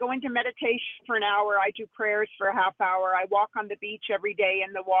 I go into meditation for an hour. I do prayers for a half hour. I walk on the beach every day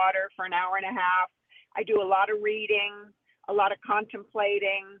in the water for an hour and a half. I do a lot of reading, a lot of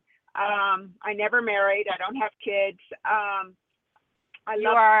contemplating. I never married. I don't have kids. You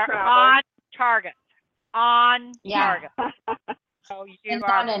are on target. On target. So you and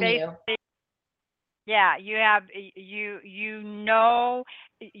are basically. Yeah, you have you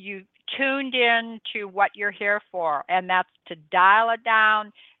tuned in to what you're here for, and that's to dial it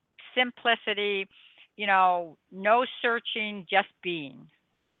down, simplicity, no searching, just being.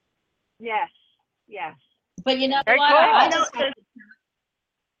 Yes. But you know Very what? cool.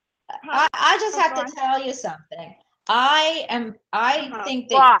 I just have to tell you something. I think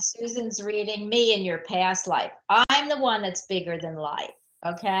that Susan's reading me in your past life. I'm the one that's bigger than life.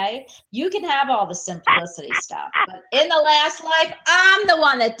 Okay, you can have all the simplicity stuff, but in the last life, I'm the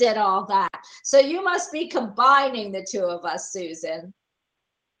one that did all that. So you must be combining the two of us, Susan.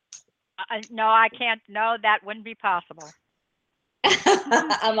 No, I can't. No, that wouldn't be possible.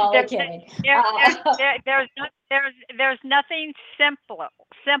 I'm only kidding. There's nothing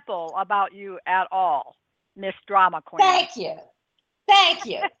simple about you at all, Miss Drama Queen. Thank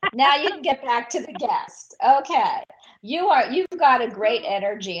you. Now you can get back to the guest. Okay. You've got a great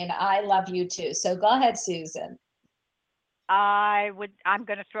energy, and I love you too. So go ahead, Susan. I'm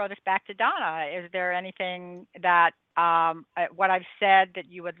going to throw this back to Donna. Is there anything that what I've said that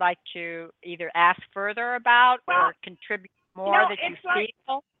you would like to either ask further about or contribute more that you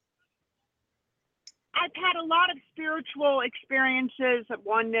feel? I've had a lot of spiritual experiences of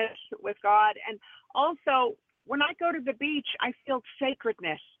oneness with God. And also, when I go to the beach, I feel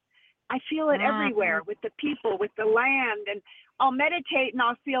sacredness. I feel it everywhere with the people, with the land. And I'll meditate and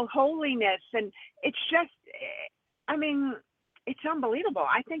I'll feel holiness. And it's just, I mean, it's unbelievable.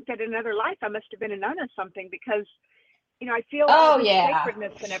 I think that in another life I must have been a nun or something because, I feel all this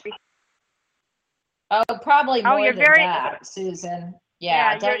sacredness and everything. Oh, probably more you're than very, that, Susan.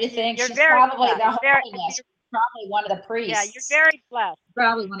 Yeah, don't you think? You're She's very probably the blessed. holiness. She's probably one of the priests. Yeah, you're very blessed.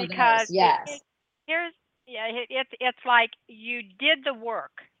 Probably one of Because those. Yes. it's like you did the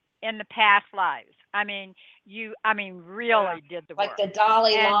work in the past lives. I mean, really did the work. Like the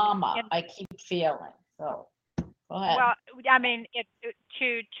Dalai And- Lama, and- I keep feeling. So go ahead. Well, I mean,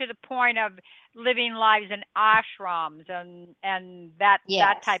 to the point of living lives in ashrams and that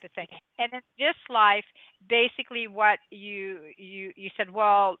type of thing. And in this life, basically, what you said,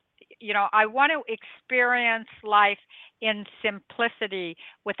 well, I want to experience life in simplicity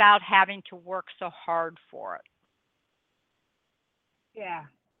without having to work so hard for it. Yeah.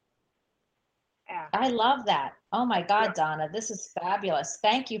 Yeah. I love that. Oh my God, Donna, this is fabulous.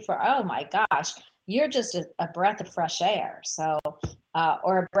 Thank you oh my gosh, you're just a breath of fresh air. So,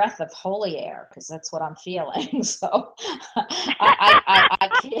 or a breath of holy air, because that's what I'm feeling. So, I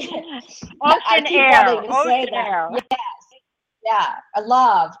can't. I keep wanting to say that. Yes, yeah,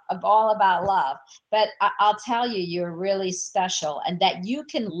 all about love. But I'll tell you, you're really special, and that you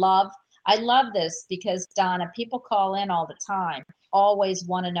can love. I love this because Donna, people call in all the time, always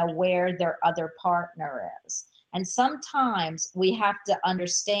want to know where their other partner is. And sometimes we have to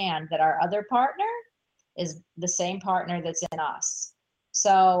understand that our other partner is the same partner that's in us.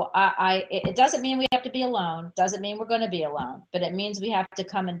 So it doesn't mean we have to be alone, doesn't mean we're going to be alone, but it means we have to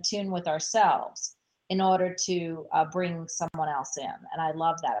come in tune with ourselves in order to bring someone else in. And I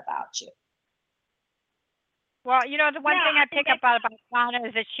love that about you. Well, the one thing I pick up about Donna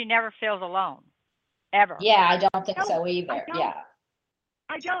is that she never feels alone, ever. Yeah, I don't think so either. Yeah.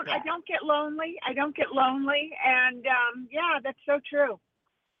 I don't get lonely. And that's so true.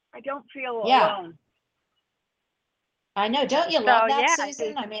 I don't feel alone. I know. Don't you love that,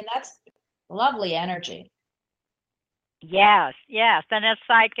 Susan? I mean, that's lovely energy. Yes. And it's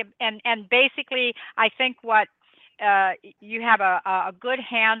like, and basically, I think what you have a good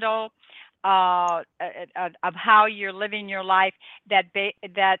handle of how you're living your life, that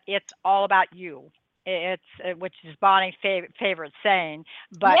it's all about you. It's which is Bonnie's favorite saying,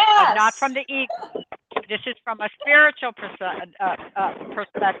 but not from the ego. This is from a spiritual perspective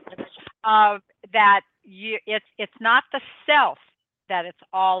of that it's not the self that it's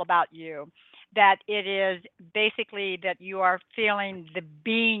all about you, that it is basically that you are feeling the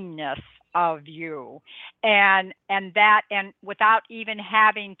beingness of you, and without even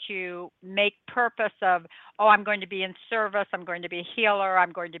having to make purpose of, oh, I'm going to be in service, I'm going to be a healer,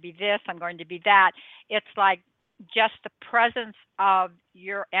 I'm going to be this, I'm going to be that. It's like just the presence of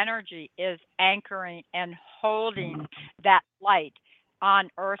your energy is anchoring and holding that light on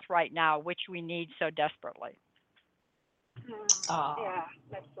earth right now, which we need so desperately. Yeah,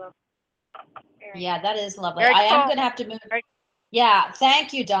 that's lovely. Yeah, that is lovely. Very I am cool. going to have to move. Yeah,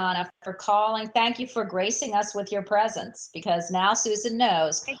 thank you, Donna, for calling. Thank you for gracing us with your presence, because now Susan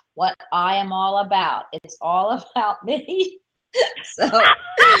knows what I am all about. It's all about me. So, but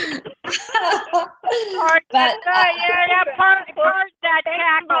that cackle.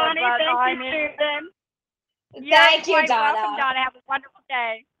 Thank you, Donna. Welcome, Donna. Have a wonderful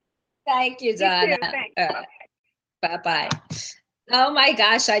day. Thank you, Donna. Bye-bye. Oh my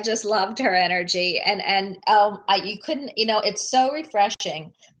gosh, I just loved her energy. And you couldn't, it's so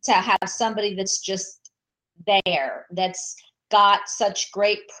refreshing to have somebody that's just there, that's got such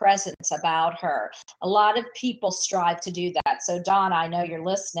great presence about her. A lot of people strive to do that. So Donna, I know you're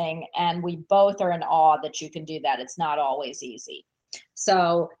listening, and we both are in awe that you can do that. It's not always easy.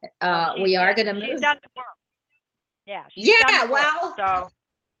 So we are going to move. She's done the work. Yeah. Yeah.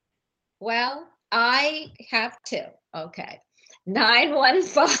 Well, I have to. Okay.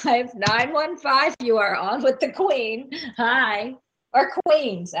 915, you are on with the Queen. Hi. Or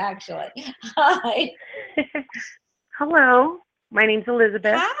Queens, actually. Hi. Hello. My name's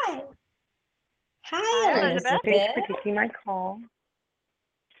Elizabeth. Hi. Hi, Elizabeth. Thanks for taking my call.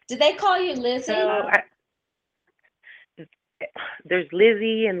 Did they call you Lizzie? So there's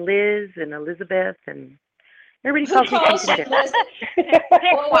Lizzie and Liz and Elizabeth, and everybody calls me something different.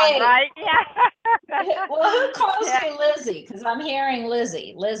 Right? Yeah. Well, who calls you Lizzie? Because I'm hearing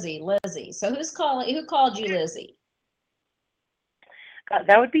Lizzie. So who called you Lizzie?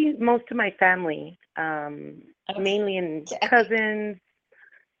 That would be most of my family, mainly in cousins.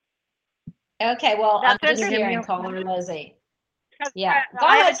 Okay, well, I'm That's just Can you hear hearing me? interesting. caller Lizzie. Because Yeah. Go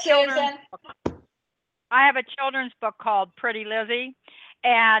I have ahead, a children's Susan. I have a children's book called Pretty Lizzie,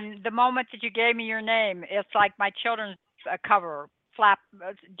 and the moment that you gave me your name, it's like my children's cover flap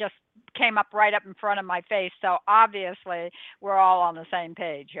just came up right up in front of my face. So obviously, we're all on the same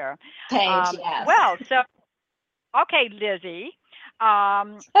page here. Page, yes. Well, so okay, Lizzie,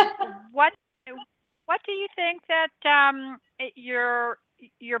 um, what what do you think that your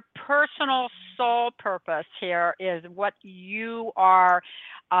personal soul purpose here is? What you are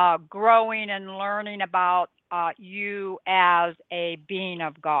growing and learning about you as a being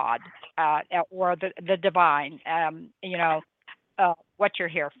of God or the divine. What you're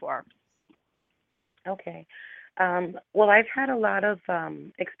here for. Okay. Well, I've had a lot of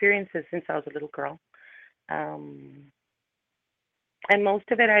experiences since I was a little girl. Um, and most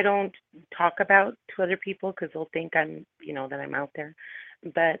of it I don't talk about to other people because they'll think that I'm out there.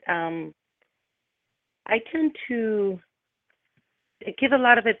 But I tend to give a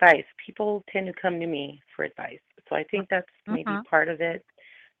lot of advice. People tend to come to me for advice. So I think that's maybe Mhm. part of it.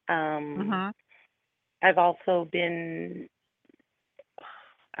 Um, Mhm. I've also been,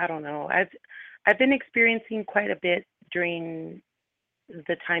 I don't know, I've been experiencing quite a bit during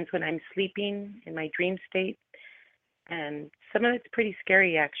the times when I'm sleeping in my dream state, and some of it's pretty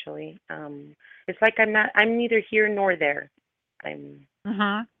scary actually. It's like I'm neither here nor there. I'm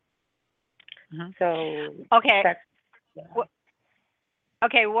Mhm. Mhm. so Okay. that's yeah. Well,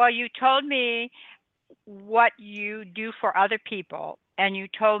 okay. Well, you told me what you do for other people, and you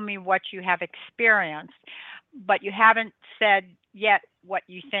told me what you have experienced, but you haven't said yet what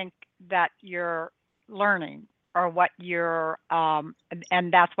you think that you're learning or what you're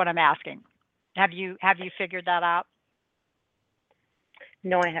and that's what I'm asking. Have you figured that out?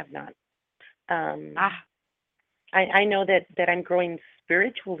 No, I have not. Um, Ah, I know that I'm growing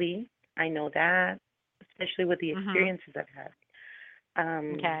spiritually. I know that, especially with the mhm. experiences I've had.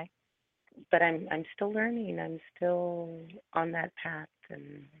 Um, Okay. but I'm still learning. I'm still on that path,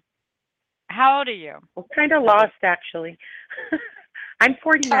 and How old are you? I'm kind of lost actually. I'm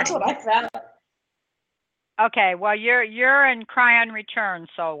That's what 49. I thought. Okay, well you're in Cryon Return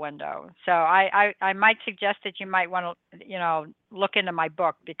Soul Window, so I might suggest that you might want to look into my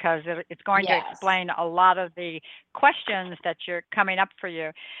book because it's going to Yes. explain a lot of the questions that you're coming up for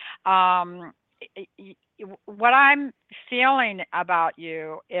you. Um, what I'm feeling about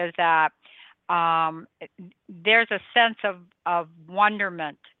you is that um, there's a sense of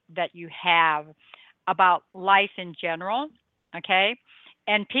wonderment that you have about life in general, okay?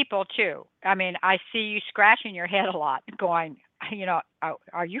 And people too. I mean, I see you scratching your head a lot, going,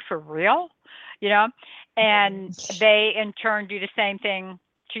 are you for real? You know, and they in turn do the same thing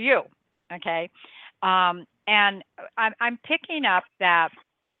to you, okay? And I'm picking up that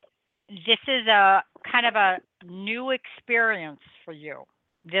this is a kind of a new experience for you.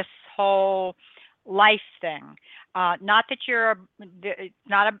 This whole life thing. Not that it's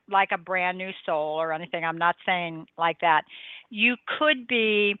not like a brand new soul or anything. I'm not saying like that. You could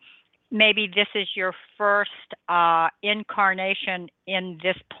be, maybe this is your first incarnation in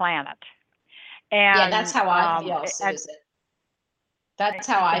this planet. Yeah, that's And, how I feel, Susan. That's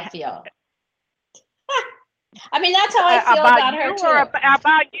how I feel. I mean, that's how I feel about about you her or too.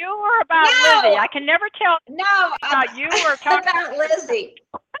 about you or about Lizzie. No, I can never tell no, about you or talking. about Lizzie.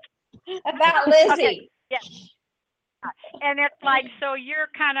 About Okay. Lizzie. Yeah. And it's like, so you're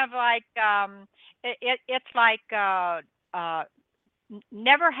kind of like it's like uh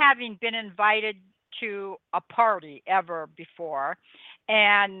never having been invited to a party ever before,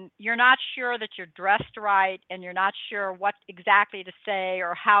 and you're not sure that you're dressed right, and you're not sure what exactly to say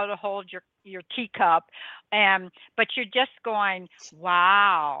or how to hold your teacup, and but you're just going,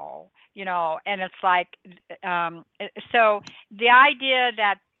 wow, and it's like so the idea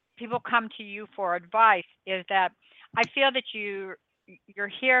that people come to you for advice is that I feel that you're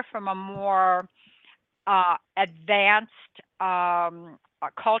here from a more advanced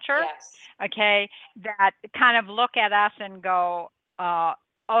culture, Yes. okay, that kind of look at us and go, uh,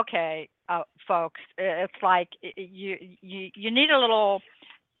 okay, folks, it's like you need a little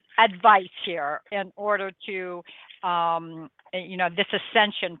advice here in order to this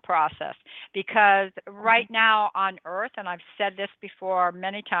ascension process, because right now on earth, and I've said this before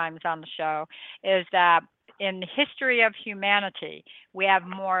many times on the show, is that in the history of humanity we have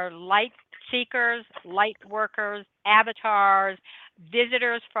more light seekers, light workers, avatars,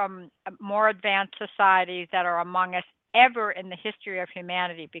 visitors from more advanced societies that are among us ever in the history of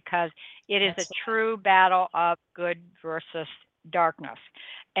humanity, because it is a That's true battle of good versus darkness,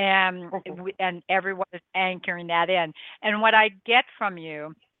 and Mhm. and everyone is anchoring that in. And what I get from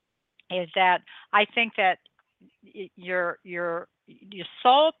you is that I think that your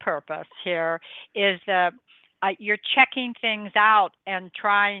sole purpose here is that you're checking things out and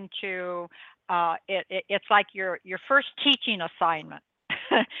trying to. It's like your first teaching assignment.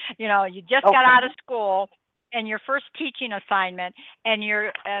 You just got Okay. out of school, and your first teaching assignment, and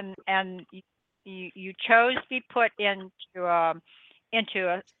you chose to be put into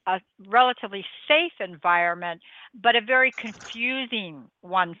a relatively safe environment, but a very confusing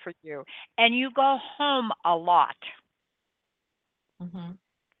one for you. And you go home a lot. Hmm.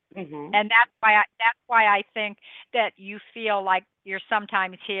 Mhm. And that's why I think that you feel like you're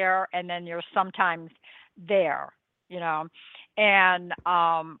sometimes here and then you're sometimes there, you know. And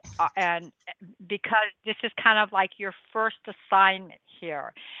because this is kind of like your first assignment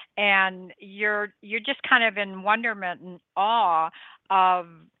here, and you're just kind of in wonderment and awe of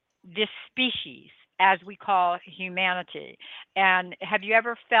this species as we call humanity. And have you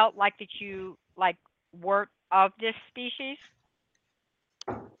ever felt like that you like were of this species?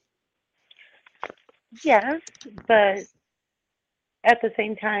 Yes, but at the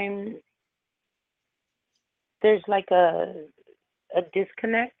same time, there's like a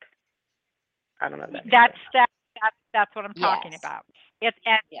disconnect. I don't know if that makes That's sense. that that's what I'm talking Yes. about. It's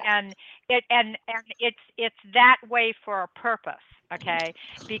and Yeah. and it and it's that way for a purpose, okay?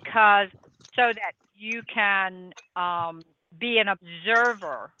 Because so that you can be an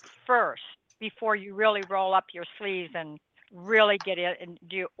observer first before you really roll up your sleeves and really get in and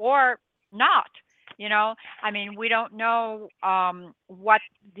do or not. You know, I mean, we don't know what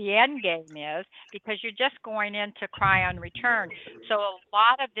the end game is because you're just going in to cry on return. So a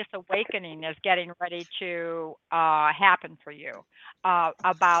lot of this awakening is getting ready to happen for you.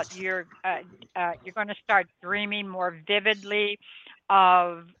 About you're going to start dreaming more vividly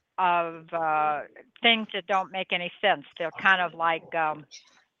of of things that don't make any sense. They're kind of like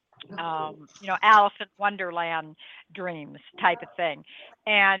Alice in Wonderland dreams type of thing.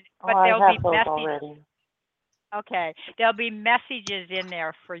 And Oh, but I there'll be have those messages. already. Okay, there'll be messages in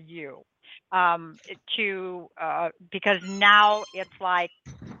there for you um, to because now it's like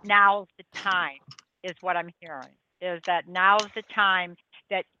now's the time is what I'm hearing is that now's the time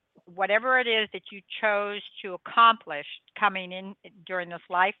that whatever it is that you chose to accomplish coming in during this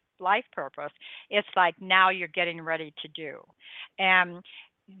life purpose, it's like now you're getting ready to do, and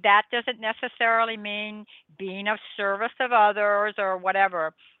that doesn't necessarily mean being of service of others or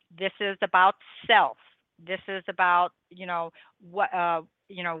whatever. This is about self. This is about what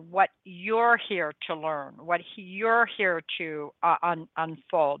you're here to learn, what you're here to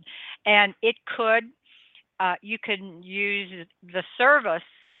unfold, and it could you can use the service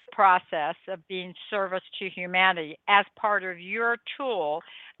process of being service to humanity as part of your tool,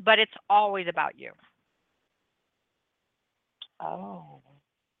 but it's always about you. Oh,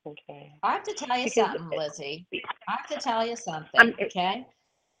 okay. I have to tell you Because something, Lizzie. I have to tell you something, I'm, okay?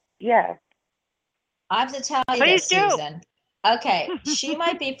 yeah. I have to tell you Please this, do. Susan. Okay, she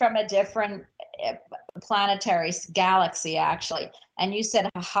might be from a different planetary galaxy, actually. And you said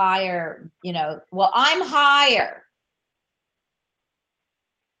higher, well, I'm higher.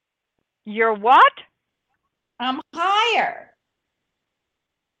 You're what? I'm higher.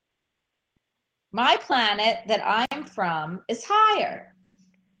 My planet that I'm from is higher.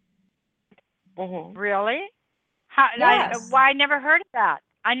 Mhm. Really? How, Yes. why I never heard of that.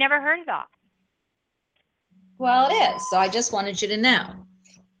 I never heard of that. Well, it is. So I just wanted you to know.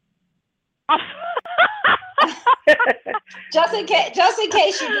 Just in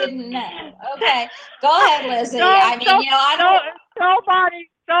case you didn't know. Okay. Go ahead, Lizzie. No, I no, mean, I no, don't.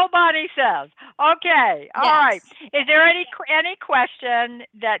 nobody says. Okay, all right. Yes. Is there any question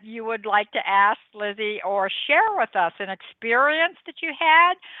that you would like to ask Lizzie or share with us an experience that you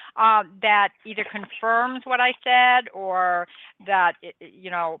had that either confirms what I said or that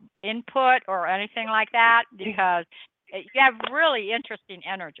input or anything like that? Because you have really interesting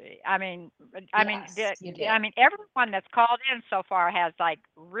energy. Yes, you do. Everyone that's called in so far has like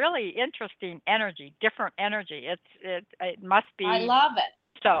really interesting energy, different energy. It must I be love it.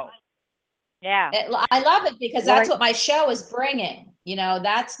 so. Yeah. I love it because Well, that's what my show is bringing.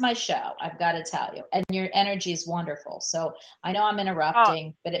 That's my show. I've got to tell you. And your energy is wonderful. So I know I'm Oh,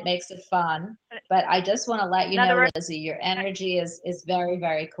 interrupting, but it makes it fun. But I just want to let you in other know, words, Lizzie, your energy is very,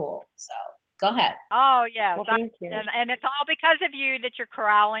 very cool. So go ahead. oh yes, well, thank you. and it's all because of you that you're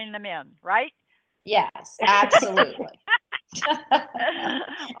corralling them in, right? Yes, absolutely.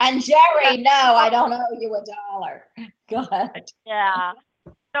 And Jerry, no, I don't owe you $1. Go ahead. Yeah.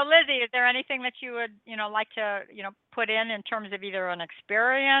 So Lizzie, is there anything that you would, like to, put in terms of either an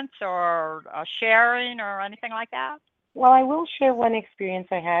experience or a sharing or anything like that? Well, I will share one experience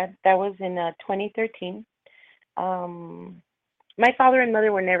I had. That was in 2013. Um, my father and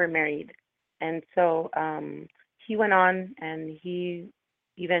mother were never married, and so he went on and he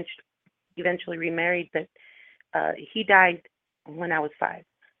eventually remarried, but he died when I was 5.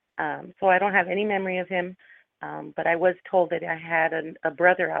 So I don't have any memory of him, but I was told that I had a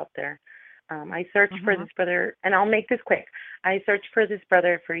brother out there. I searched for Mhm. this brother, and I'll make this quick. I searched for this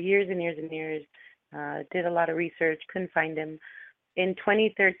brother for years and years and years. Did a lot of research, couldn't find him. In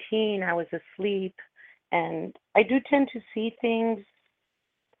 2013, I was asleep, and I do tend to see things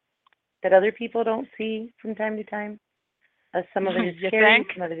that other people don't see from time to time. Some of it is You scary,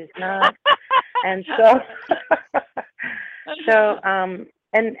 think? some of it is not, and so, so,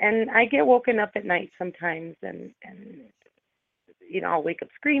 and I get woken up at night sometimes, and I'll wake up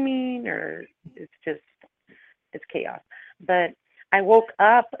screaming, or it's chaos. But I woke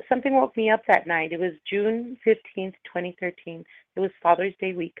up. Something woke me up that night. It was June 15th, 2013. It was Father's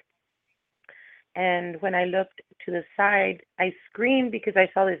Day week. And when I looked to the side, I screamed because I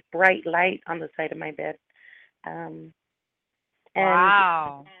saw this bright light on the side of my bed. Um, and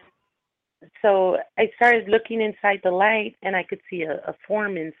Wow. so I started looking inside the light, and I could see a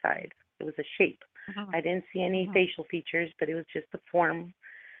form inside. It was a shape. Mhm. I didn't see any Mhm. facial features, but it was just a form.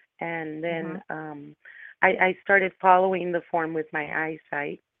 And then Mhm. I started following the form with my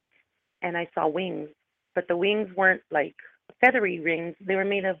eyesight, and I saw wings. But the wings weren't like feathery wings. They were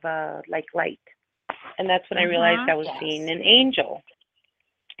made of like light. And that's when I realized Mhm. I was seeing Yes. an angel,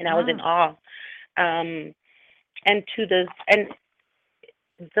 and I was in Mm. awe. Um, and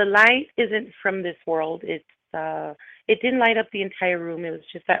the light isn't from this world. It didn't light up the entire room. It was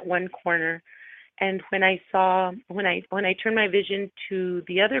just that one corner. And when I turned my vision to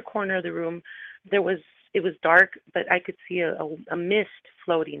the other corner of the room, it was dark, but I could see a mist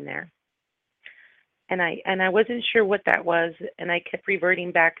floating there. And I wasn't sure what that was, and I kept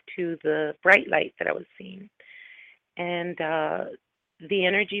reverting back to the bright light that I was seeing. And the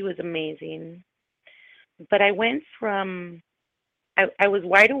energy was amazing. But I was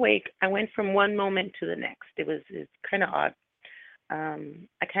wide awake. I went from one moment to the next. It's kind of odd.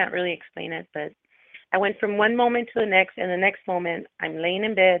 I can't really explain it, but I went from one moment to the next, and the next moment I'm laying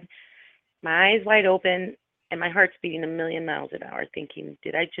in bed, my eyes wide open, and my heart's beating a million miles an hour, thinking,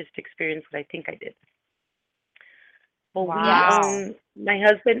 did I just experience what I think I did? Well, Yes. Wow. my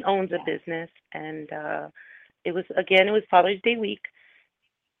husband owns a Yes. business, and it was Father's Day week.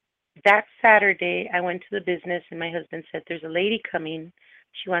 That Saturday, I went to the business, and my husband said, there's a lady coming.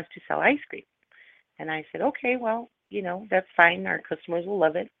 She wants to sell ice cream. And I said, okay, well, that's fine. Our customers will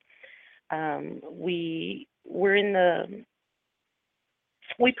love it. We're in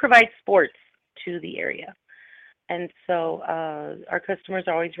we provide sports to the area. And so our customers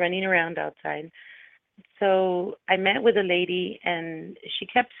are always running around outside. So I met with a lady, and she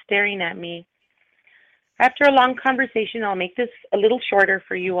kept staring at me. After a long conversation, I'll make this a little shorter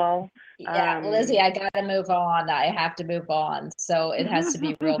for you all. Yeah, Lizzie, Um, I got to move on. I have to move on. So it has to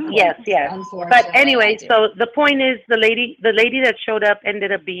be real quick. yes, yes. But Unfortunately, I anyway, do. so the point is, the lady that showed up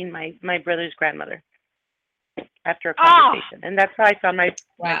ended up being my brother's grandmother after a Oh. conversation, and that's how I saw my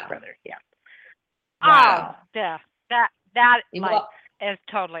Wow. brother. Yeah. Oh. Wow. Yeah. That like Well, is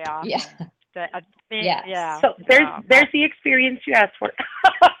totally yeah. awesome. Yes. Yeah. So No. there's the experience you asked for.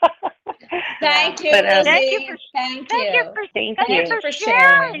 Yeah. Thank you, But Thank you for Lizzie. Thank thank you you. for thank thank you Thank you. you for for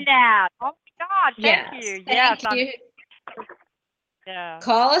sharing sharing. that. Oh my God. Thank Yes. you. Yes. Thank you. All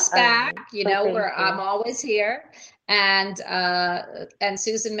Call us back. right. So thank I'm you. always here. And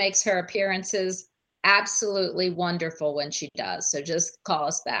Susan makes her appearances absolutely wonderful when she does. So just call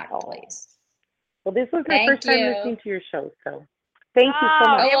us back, Oh, please. well, this was my Thank first time you. listening to your show, so thank you so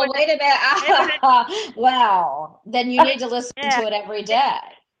Oh, much. Oh, well, wait a it was minute. Well, then you need to listen yeah. to it every day.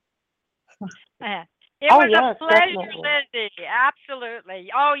 Yeah. It Oh was a yes, pleasure, definitely. Lizzie. Absolutely.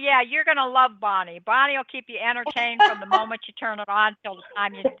 Oh yeah, you're gonna love Bonnie. Bonnie will keep you entertained from the moment you turn it on till the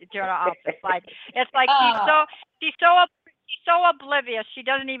time you turn it off. It's like Oh. she's so oblivious she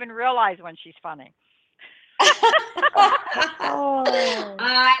doesn't even realize when she's funny. Oh,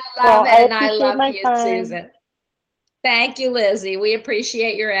 I love well, it, I and I appreciate love my you, time. Susan. Thank you, Lizzie. We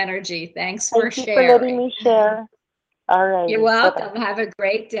appreciate your energy. Thanks for Thank you for letting sharing. me share. All You're righty. Bye bye. welcome. Have a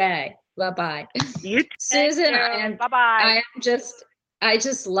great day. Bye-bye. You Thank Susan, you. Bye bye. I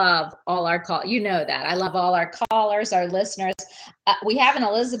just love all our call. You know that. I love all our callers, our listeners. We have an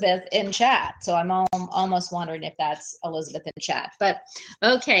Elizabeth in chat, so I'm almost wondering if that's Elizabeth in chat. But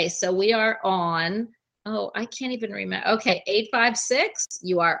okay, so we are on. Oh, I can't even remember. Okay, 856.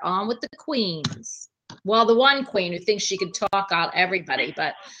 You are on with the queens. Well, the one queen who thinks she could talk out everybody,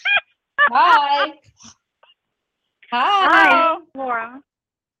 but hi. Hi. Hello. Laura.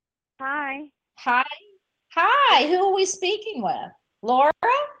 Hi, Hi. Hi. Who are we speaking with? Laura?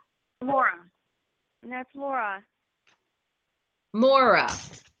 Laura. And that's Laura. Mora.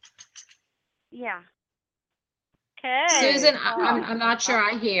 Yeah. Okay. Susan, Laura. I'm not sure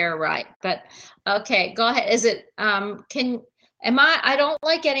I hear right, but okay, go ahead. Is it I don't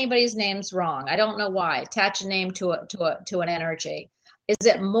like anybody's names wrong. I don't know why. Attach a name to an energy. Is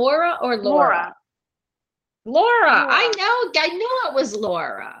it Mora or Laura? Laura. I knew it was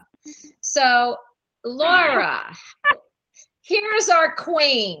Laura. So Laura, here's our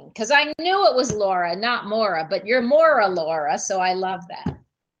queen, because I knew it was Laura, not Mora, but you're Mora, Laura, so I love that.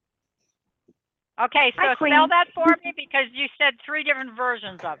 Okay, so Hi, Queen. spell that for me because you said 3 different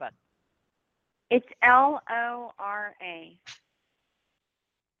versions of it. It's Lora.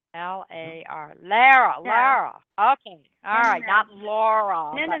 Lara. Lara. Okay. All right. Not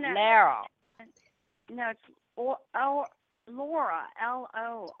Laura, No, but no. Lara. No, it's Laura. Lora.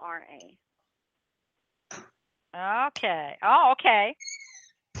 Okay. Oh, okay.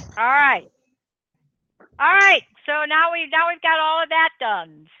 All right. All right. So now we've got all of that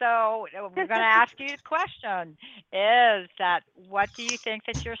done. So we're going to ask you the question: is that what do you think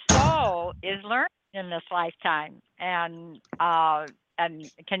that your soul is learning in this lifetime? And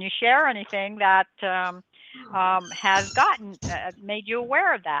can you share anything that has made you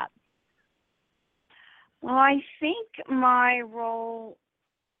aware of that? Well, I think my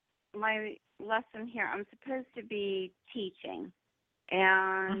lesson here, I'm supposed to be teaching.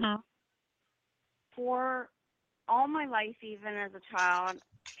 And for all my life, even as a child,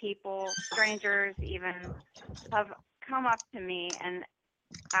 people, strangers even, have come up to me and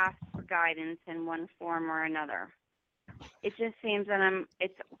asked for guidance in one form or another. It just seems that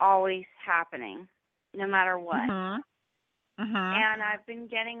it's always happening, no matter what. And I've been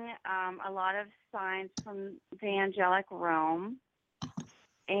getting a lot of signs from the angelic realm,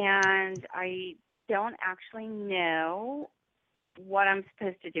 and I don't actually know what I'm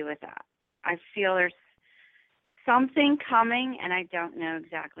supposed to do with that. I feel there's something coming, and I don't know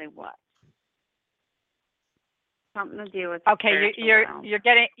exactly what. Something to do with the spiritual realm.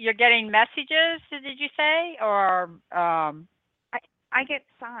 You're getting messages. Did you say, or I get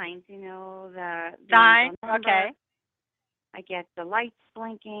signs? The signs. number. Okay. I get the lights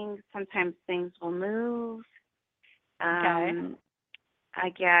blinking. Sometimes things will move. Okay.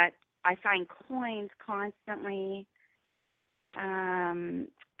 I find coins constantly.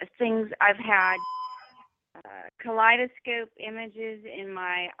 Things I've had kaleidoscope images in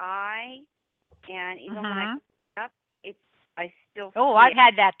my eye, and even when I pick up, I still. Oh, I've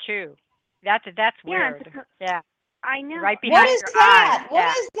had that too. That's weird. Yeah. I know. Right behind What is your that? eye. What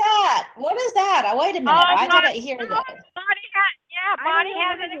is that? What is that? Oh, wait a minute. I gotta hear that. Bonnie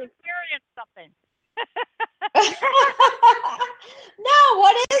hasn't experienced something. No,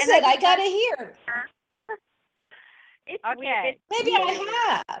 what is it? I gotta hear. It's okay. weird. Maybe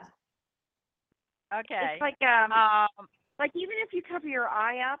I have. Okay. It's like even if you cover your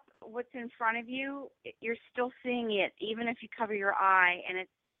eye up, what's in front of you, you're still seeing it, even if you cover your eye, and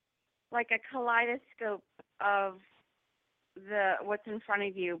it's like a kaleidoscope of what's in front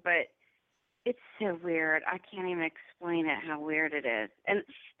of you, but it's so weird. I can't even explain it, how weird it is. And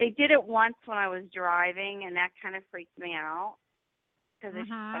they did it once when I was driving, and that kind of freaked me out.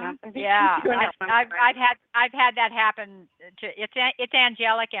 Yeah, I've had that happen. It's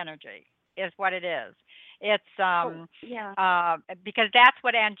angelic energy, is what it is. It's because that's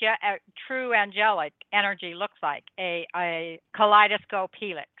what true angelic energy looks like, a kaleidoscope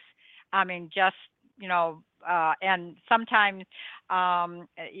helix. I mean, just and sometimes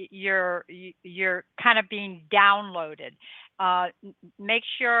you're kind of being downloaded. Make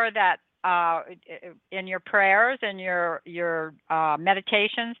sure that in your prayers and your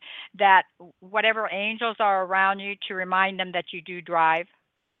meditations, that whatever angels are around you, to remind them that you do drive.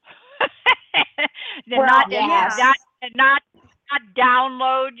 not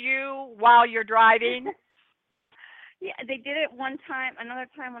download you while you're driving. Yeah, they did it one time. Another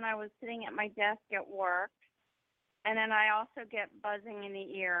time when I was sitting at my desk at work, and then I also get buzzing in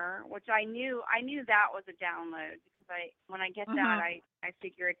the ear, which I knew that was a download, because when I get that, I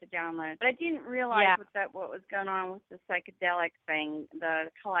figure it's a download. But I didn't realize what was going on with the psychedelic thing,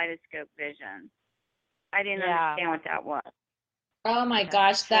 the kaleidoscope vision. I didn't understand what that was. Oh my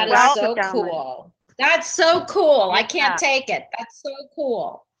gosh, that is so cool. That's so cool. I can't take it. That's so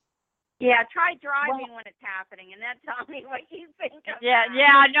cool. Yeah, try driving when it's happening, and then tell me what you think of no,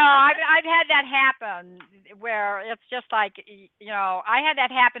 I've had that happen where it's just like, I had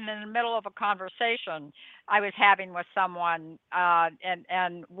that happen in the middle of a conversation I was having with someone,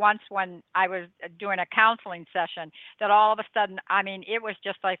 and once when I was doing a counseling session, that all of a sudden, I mean, it was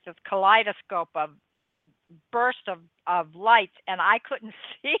just like this kaleidoscope of burst of lights, and I couldn't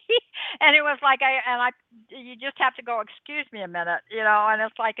see, and it was like you just have to go, excuse me a minute, and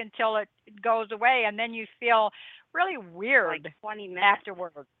it's like until it goes away, and then you feel really weird like 20 minutes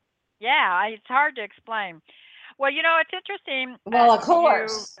afterward. Yeah, it's hard to explain. Well, it's interesting. Well, of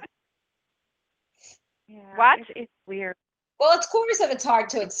course. Yeah, What? It's weird. Well, of course, if it's hard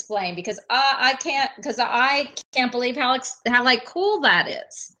to explain because I can't believe how like cool that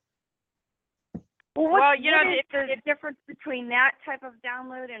is. Well, Well, what is the difference between that type of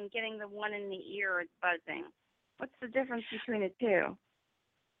download and getting the one in the ear buzzing? What's the difference between the two?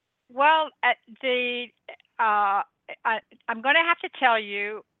 Well, I'm going to have to tell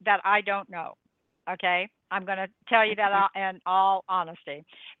you that I don't know. Okay, I'm going to tell you that in all honesty.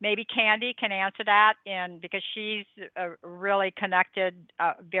 Maybe Candy can answer that, because she's really connected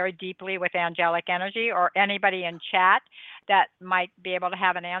very deeply with angelic energy, or anybody in chat that might be able to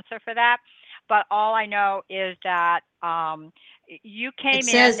have an answer for that. But all I know is that you came It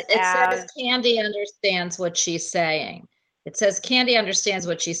says as Candy understands what she's saying. It says Candy understands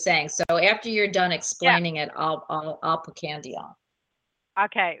what she's saying. So after you're done explaining it, I'll put Candy on.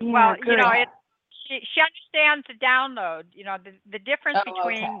 Okay. Yeah, well, good. she understands the download. The difference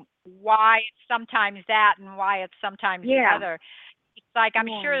between why it's sometimes that and why it's sometimes the other. It's like I'm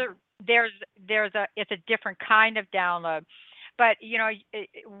sure it's a different kind of download. But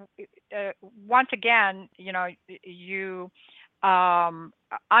once again, you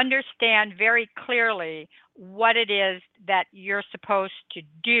understand very clearly what it is that you're supposed to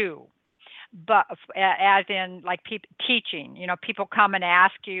do. But as in like teaching, people come and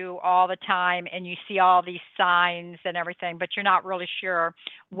ask you all the time, and you see all these signs and everything, but you're not really sure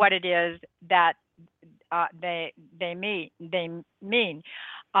what it is that they mean.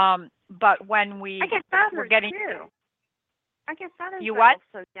 But when I guess others we're getting too. I guess others You will what?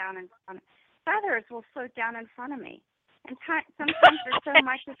 slow down in front of others will slow down in front of me, and sometimes there's so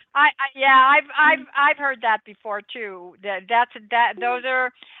much. I've heard that before too. Those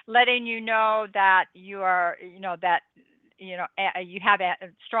are letting you know that you are, you have a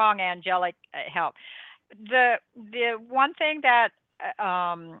strong angelic help. The one thing that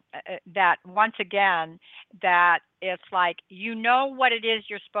once again, that it's like what it is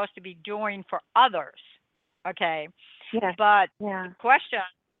you're supposed to be doing for others. Okay. Yes. But Yeah. the question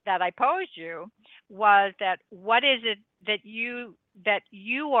that I posed you was that what is it that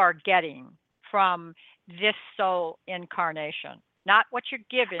you are getting from this soul incarnation? Not what you're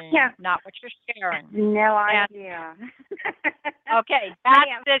giving, not what you're sharing. No idea. Okay,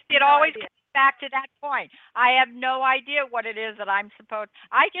 it always comes back to that point. I have no idea what it is that I'm supposed.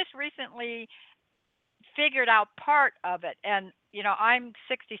 I just recently figured out part of it, and I'm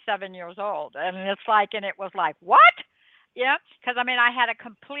 67 years old, and it's like, and it was like, what? Yeah, because I had a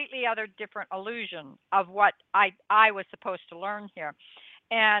completely other different illusion of what I was supposed to learn here.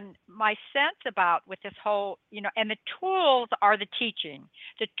 And my sense about with this whole, and the tools are the teaching,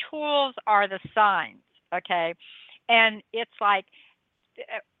 the tools are the signs, okay? And it's like,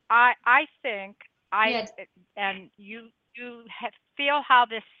 I think and you feel how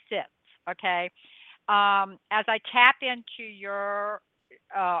this sits, okay? As I tap into your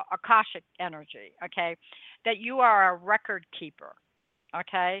Akashic energy, okay, that you are a record keeper,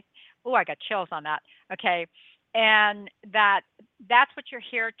 okay? Oh, I got chills on that, okay? And that's what you're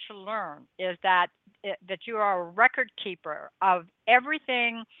here to learn, is that you are a record keeper of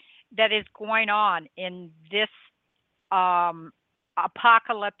everything that is going on in this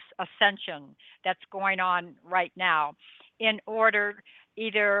apocalypse ascension that's going on right now, in order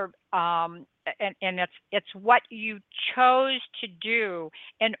either and it's what you chose to do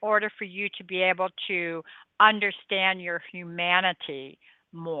in order for you to be able to understand your humanity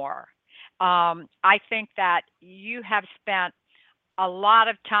more. I think that you have spent a lot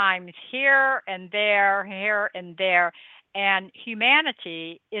of times here and there, and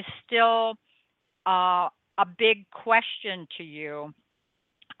humanity is still a big question to you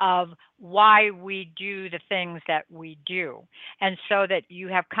of why we do the things that we do. And so that you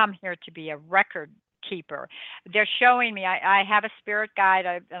have come here to be a record keeper. They're showing me, I have a spirit guide,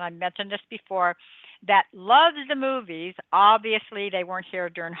 and I mentioned this before, that loves the movies. Obviously, they weren't here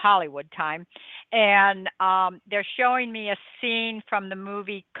during Hollywood time. And they're showing me a scene from the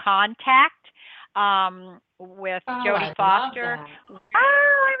movie Contact with Jodie Foster. Oh,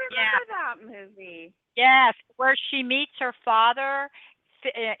 I remember that movie. Yes, where she meets her father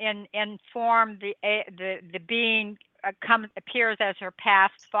form the being appears as her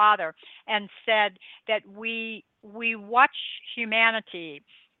past father, and said that we watch humanity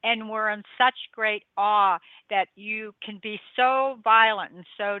and we're in such great awe that you can be so violent and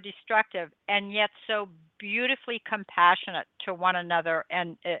so destructive and yet so beautifully compassionate to one another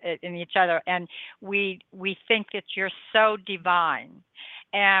and in each other, and we think that you're so divine.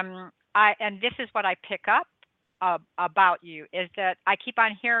 And this is what I pick up about you, is that I keep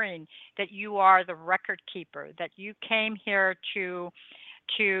on hearing that you are the record keeper, that you came here to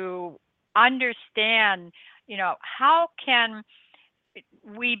understand, how can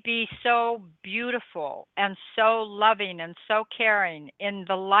we be so beautiful and so loving and so caring in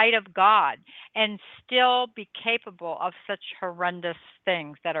the light of God and still be capable of such horrendous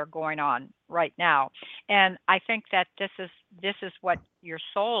things that are going on right now. And I think that this is what your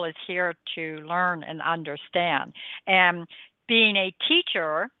soul is here to learn and understand. And being a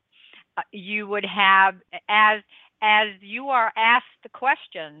teacher, you would have, as you are asked the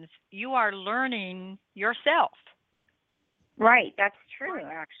questions, you are learning yourself. Right, that's true,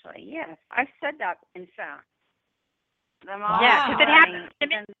 actually. Yes, I've said that, in fact. Yeah, because it happens to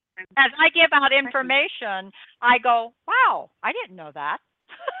me. As I give out information, I go, wow, I didn't know that.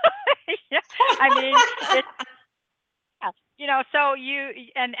 I mean, so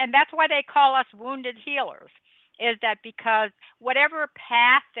and that's why they call us wounded healers, is that because whatever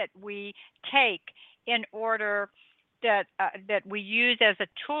path that we take in order that we use as a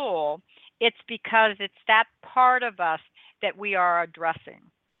tool, it's because it's that part of us that we are addressing.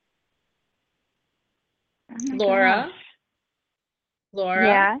 Laura?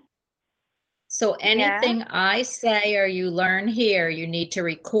 Yeah. So anything I say or you learn here, you need to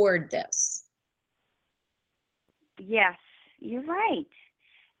record this. Yes, you're right.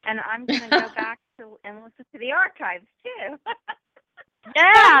 And I'm going to go back and listen to the archives, too.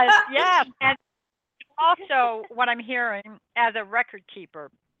 Yes. And also what I'm hearing as a record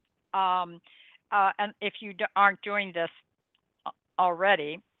keeper, and if you aren't doing this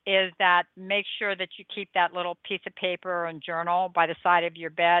already, is that make sure that you keep that little piece of paper and journal by the side of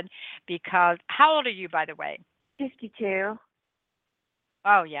your bed, because how old are you, by the way? 52.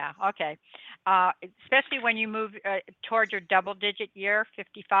 Oh, yeah. Okay. Especially when you move toward your double-digit year,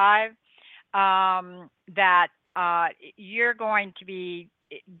 55, that you're going to be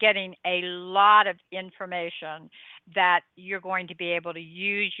getting a lot of information that you're going to be able to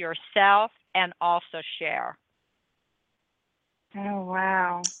use yourself and also share. Oh,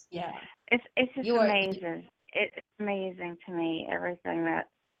 wow. Yeah. It's just amazing. It's amazing to me, everything that,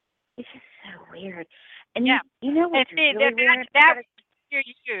 it's just so weird. And you know what's really weird? That you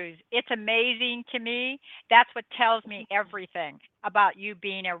use, it's amazing to me. That's what tells me everything about you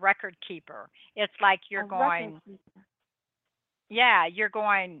being a record keeper. It's like you're going, you're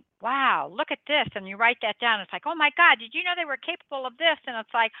going, wow, look at this. And you write that down. It's like, oh my God, did you know they were capable of this? And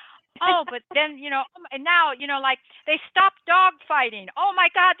it's like, oh, but then, and now, like they stopped dog fighting. Oh my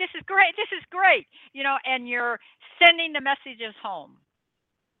God, this is great. This is great. And you're sending the messages home.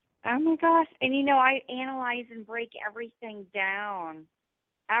 Oh my gosh. And I analyze and break everything down.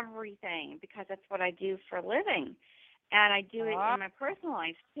 Everything, because that's what I do for a living. And I do it in my personal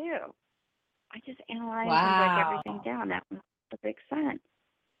life too. I just analyze and break everything down. That makes perfect sense.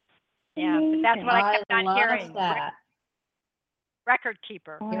 Yeah, but that's what I kept on hearing. Love that. Record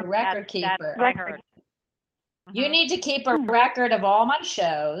keeper. You're a record keeper. That's what I heard. You need to keep a record of all my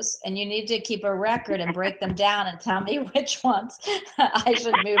shows, and you need to keep a record and break them down and tell me which ones I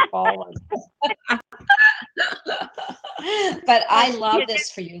should move forward. But I love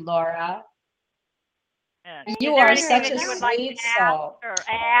this for you, Laura. You are such a sweet soul. Or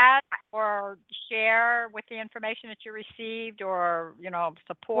add or share with the information that you received, or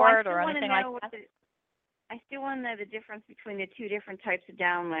support or anything like that. I still want to know the difference between the two different types of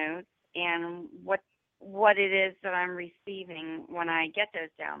downloads and what it is that I'm receiving when I get those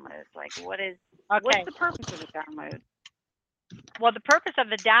downloads. Like, what's the purpose of the download? Well, the purpose of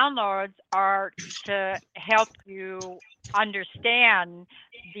the downloads are to help you understand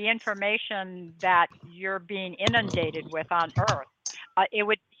the information that you're being inundated with on Earth. It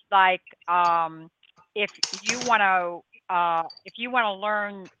would be like if you want to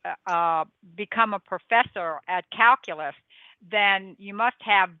learn, become a professor at calculus, then you must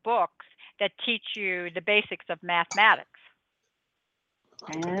have books that teach you the basics of mathematics.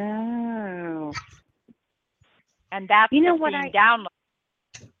 Oh. And that's what I download.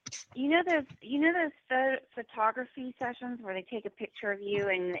 Those photography sessions where they take a picture of you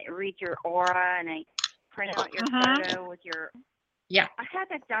and read your aura and they print out your photo with your. Yeah. I had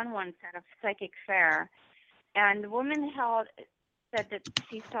that done once at a psychic fair, and the woman held said that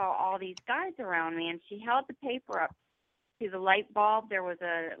she saw all these guys around me, and she held the paper up to the light bulb. There was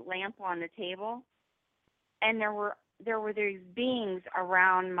a lamp on the table, and there were these beings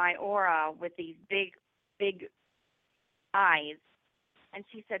around my aura with these big eyes. And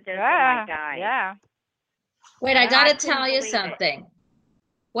she said, those are my guys. Yeah. Wait, I got to couldn't tell you believe it. something.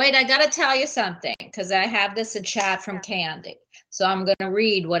 Wait, I got to tell you something because I have this in chat from Candy. So I'm going to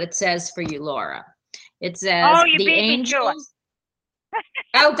read what it says for you, Laura. It says, Oh, you the beat me to it. angels.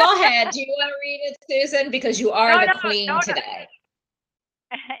 Oh, go ahead. Do you want to read it, Susan? Because you are the queen today.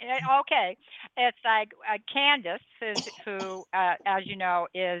 Okay. It's like Candace, who as you know,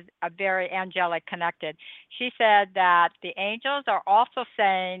 is a very angelic connected. She said that the angels are also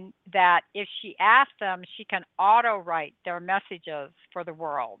saying that if she asks them, she can auto-write their messages for the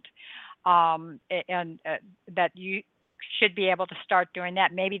world. And that you should be able to start doing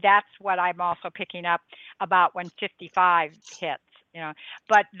that. Maybe that's what I'm also picking up about when 55 hits.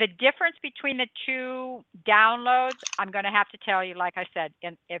 But the difference between the two downloads, I'm going to have to tell you, like I said,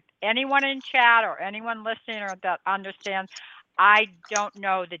 and if anyone in chat or anyone listening or that understands, I don't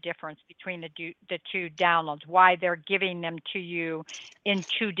know the difference between the two downloads, why they're giving them to you in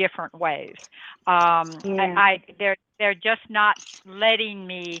two different ways. They're just not letting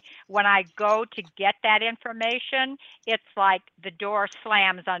me, when I go to get that information, it's like the door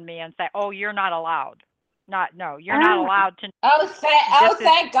slams on me and say, oh, you're not allowed. You're not allowed to.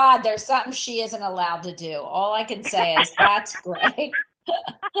 Thank God there's something she isn't allowed to do. All I can say is that's great.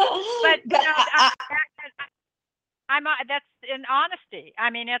 But that's in honesty. I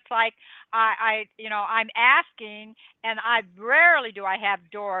mean, it's like I'm asking, and rarely do I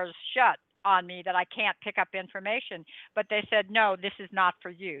have doors shut on me that I can't pick up information. But they said, no, this is not for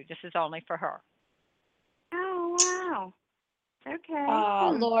you. This is only for her. Oh, wow. Okay.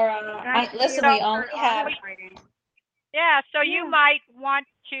 Laura, listen, we only have. Yeah, so you might want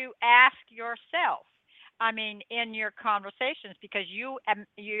to ask yourself. I mean, in your conversations, because you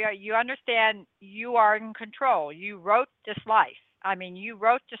understand you are in control. You wrote this life. I mean, you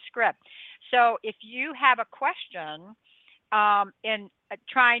wrote the script. So if you have a question in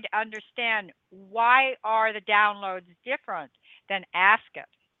trying to understand why are the downloads different, then ask it,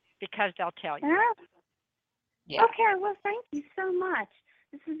 because they'll tell you. Yeah. Okay, well, thank you so much.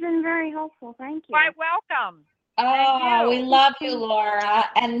 This has been very helpful. Thank you. Quite welcome. Oh, we love you, Laura.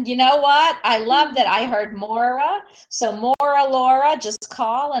 And you know what? I love that I heard Maura. So Maura, Laura, just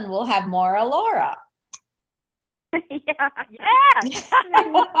call and we'll have Maura, Laura. Yeah.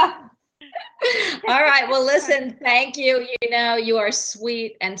 All right. Well, listen, thank you. You are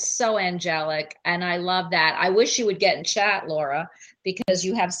sweet and so angelic. And I love that. I wish you would get in chat, Laura, because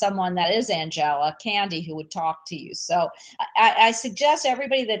you have someone that is angelic, Candy, who would talk to you. So I suggest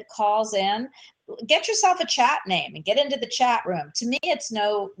everybody that calls in, get yourself a chat name and get into the chat room. To me, it's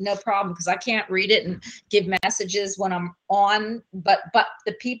no problem because I can't read it and give messages when I'm on. But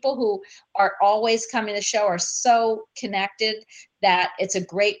the people who are always coming to the show are so connected that it's a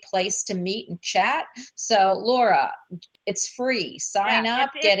great place to meet and chat. So, Laura, it's free. Sign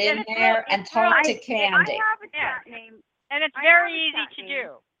up, get in there, and talk to Candy. I have a chat name. And it's very easy to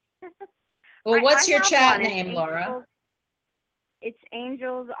do. Well, what's your chat one. name, Laura? It's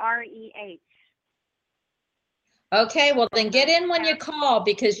Angels REH. Okay, well then get in when you call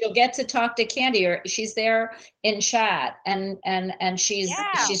because you'll get to talk to Candy. Or she's there in chat, and she's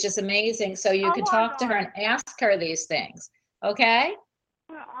just amazing. So you can talk to her and ask her these things. Okay.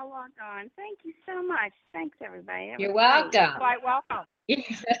 Well, I'll log on. Thank you so much. Thanks, everybody. You're welcome. Quite welcome.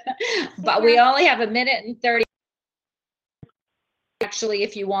 But we only have 1minute and 30. Actually,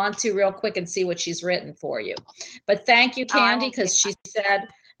 if you want to, real quick, and see what she's written for you. But thank you, Candy, because she said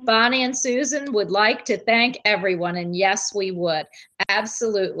Bonnie and Susan would like to thank everyone, and yes, we would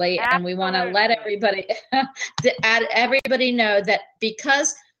absolutely. And we want to let everybody know that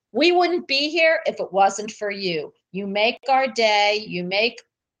because we wouldn't be here if it wasn't for you. You make our day. You make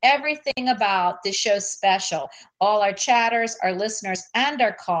everything about this show special. All our chatters, our listeners, and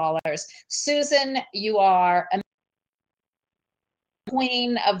our callers. Susan, you are a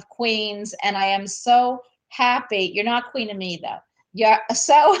queen of queens, and I am so happy. You're not queen of me, though. You're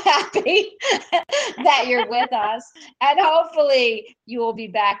so happy that you're with us. And hopefully you will be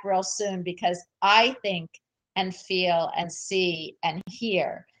back real soon because I think and feel and see and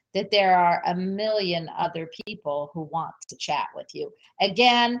hear that there are a million other people who want to chat with you.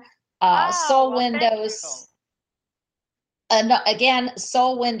 Again, Soul Windows. again,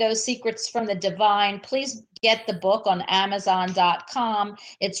 Soul Window Secrets from the Divine. Please get the book on Amazon.com.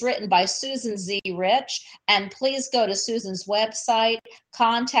 It's written by Susan Z. Rich. And please go to Susan's website,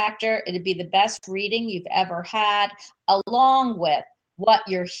 contact her. It'd be the best reading you've ever had, along with what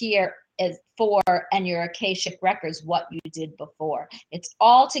you're here is for and your Akashic records, what you did before. It's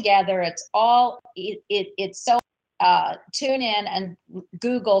all together. It's all, it's so, tune in and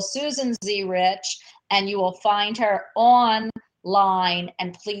Google Susan Z. Rich, and you will find her online.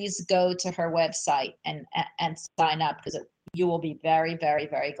 And please go to her website and sign up, because you will be very, very,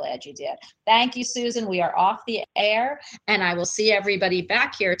 very glad you did. Thank you, Susan. We are off the air, and I will see everybody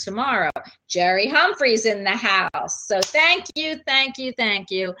back here tomorrow. Jerry Humphrey's in the house. So thank you, thank you,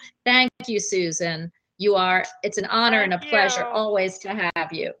 thank you. Thank you, Susan. It's an honor and a pleasure always to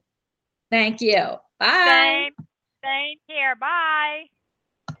have you. Thank you. Bye. Same here. Bye.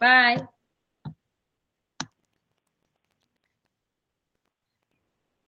 Bye.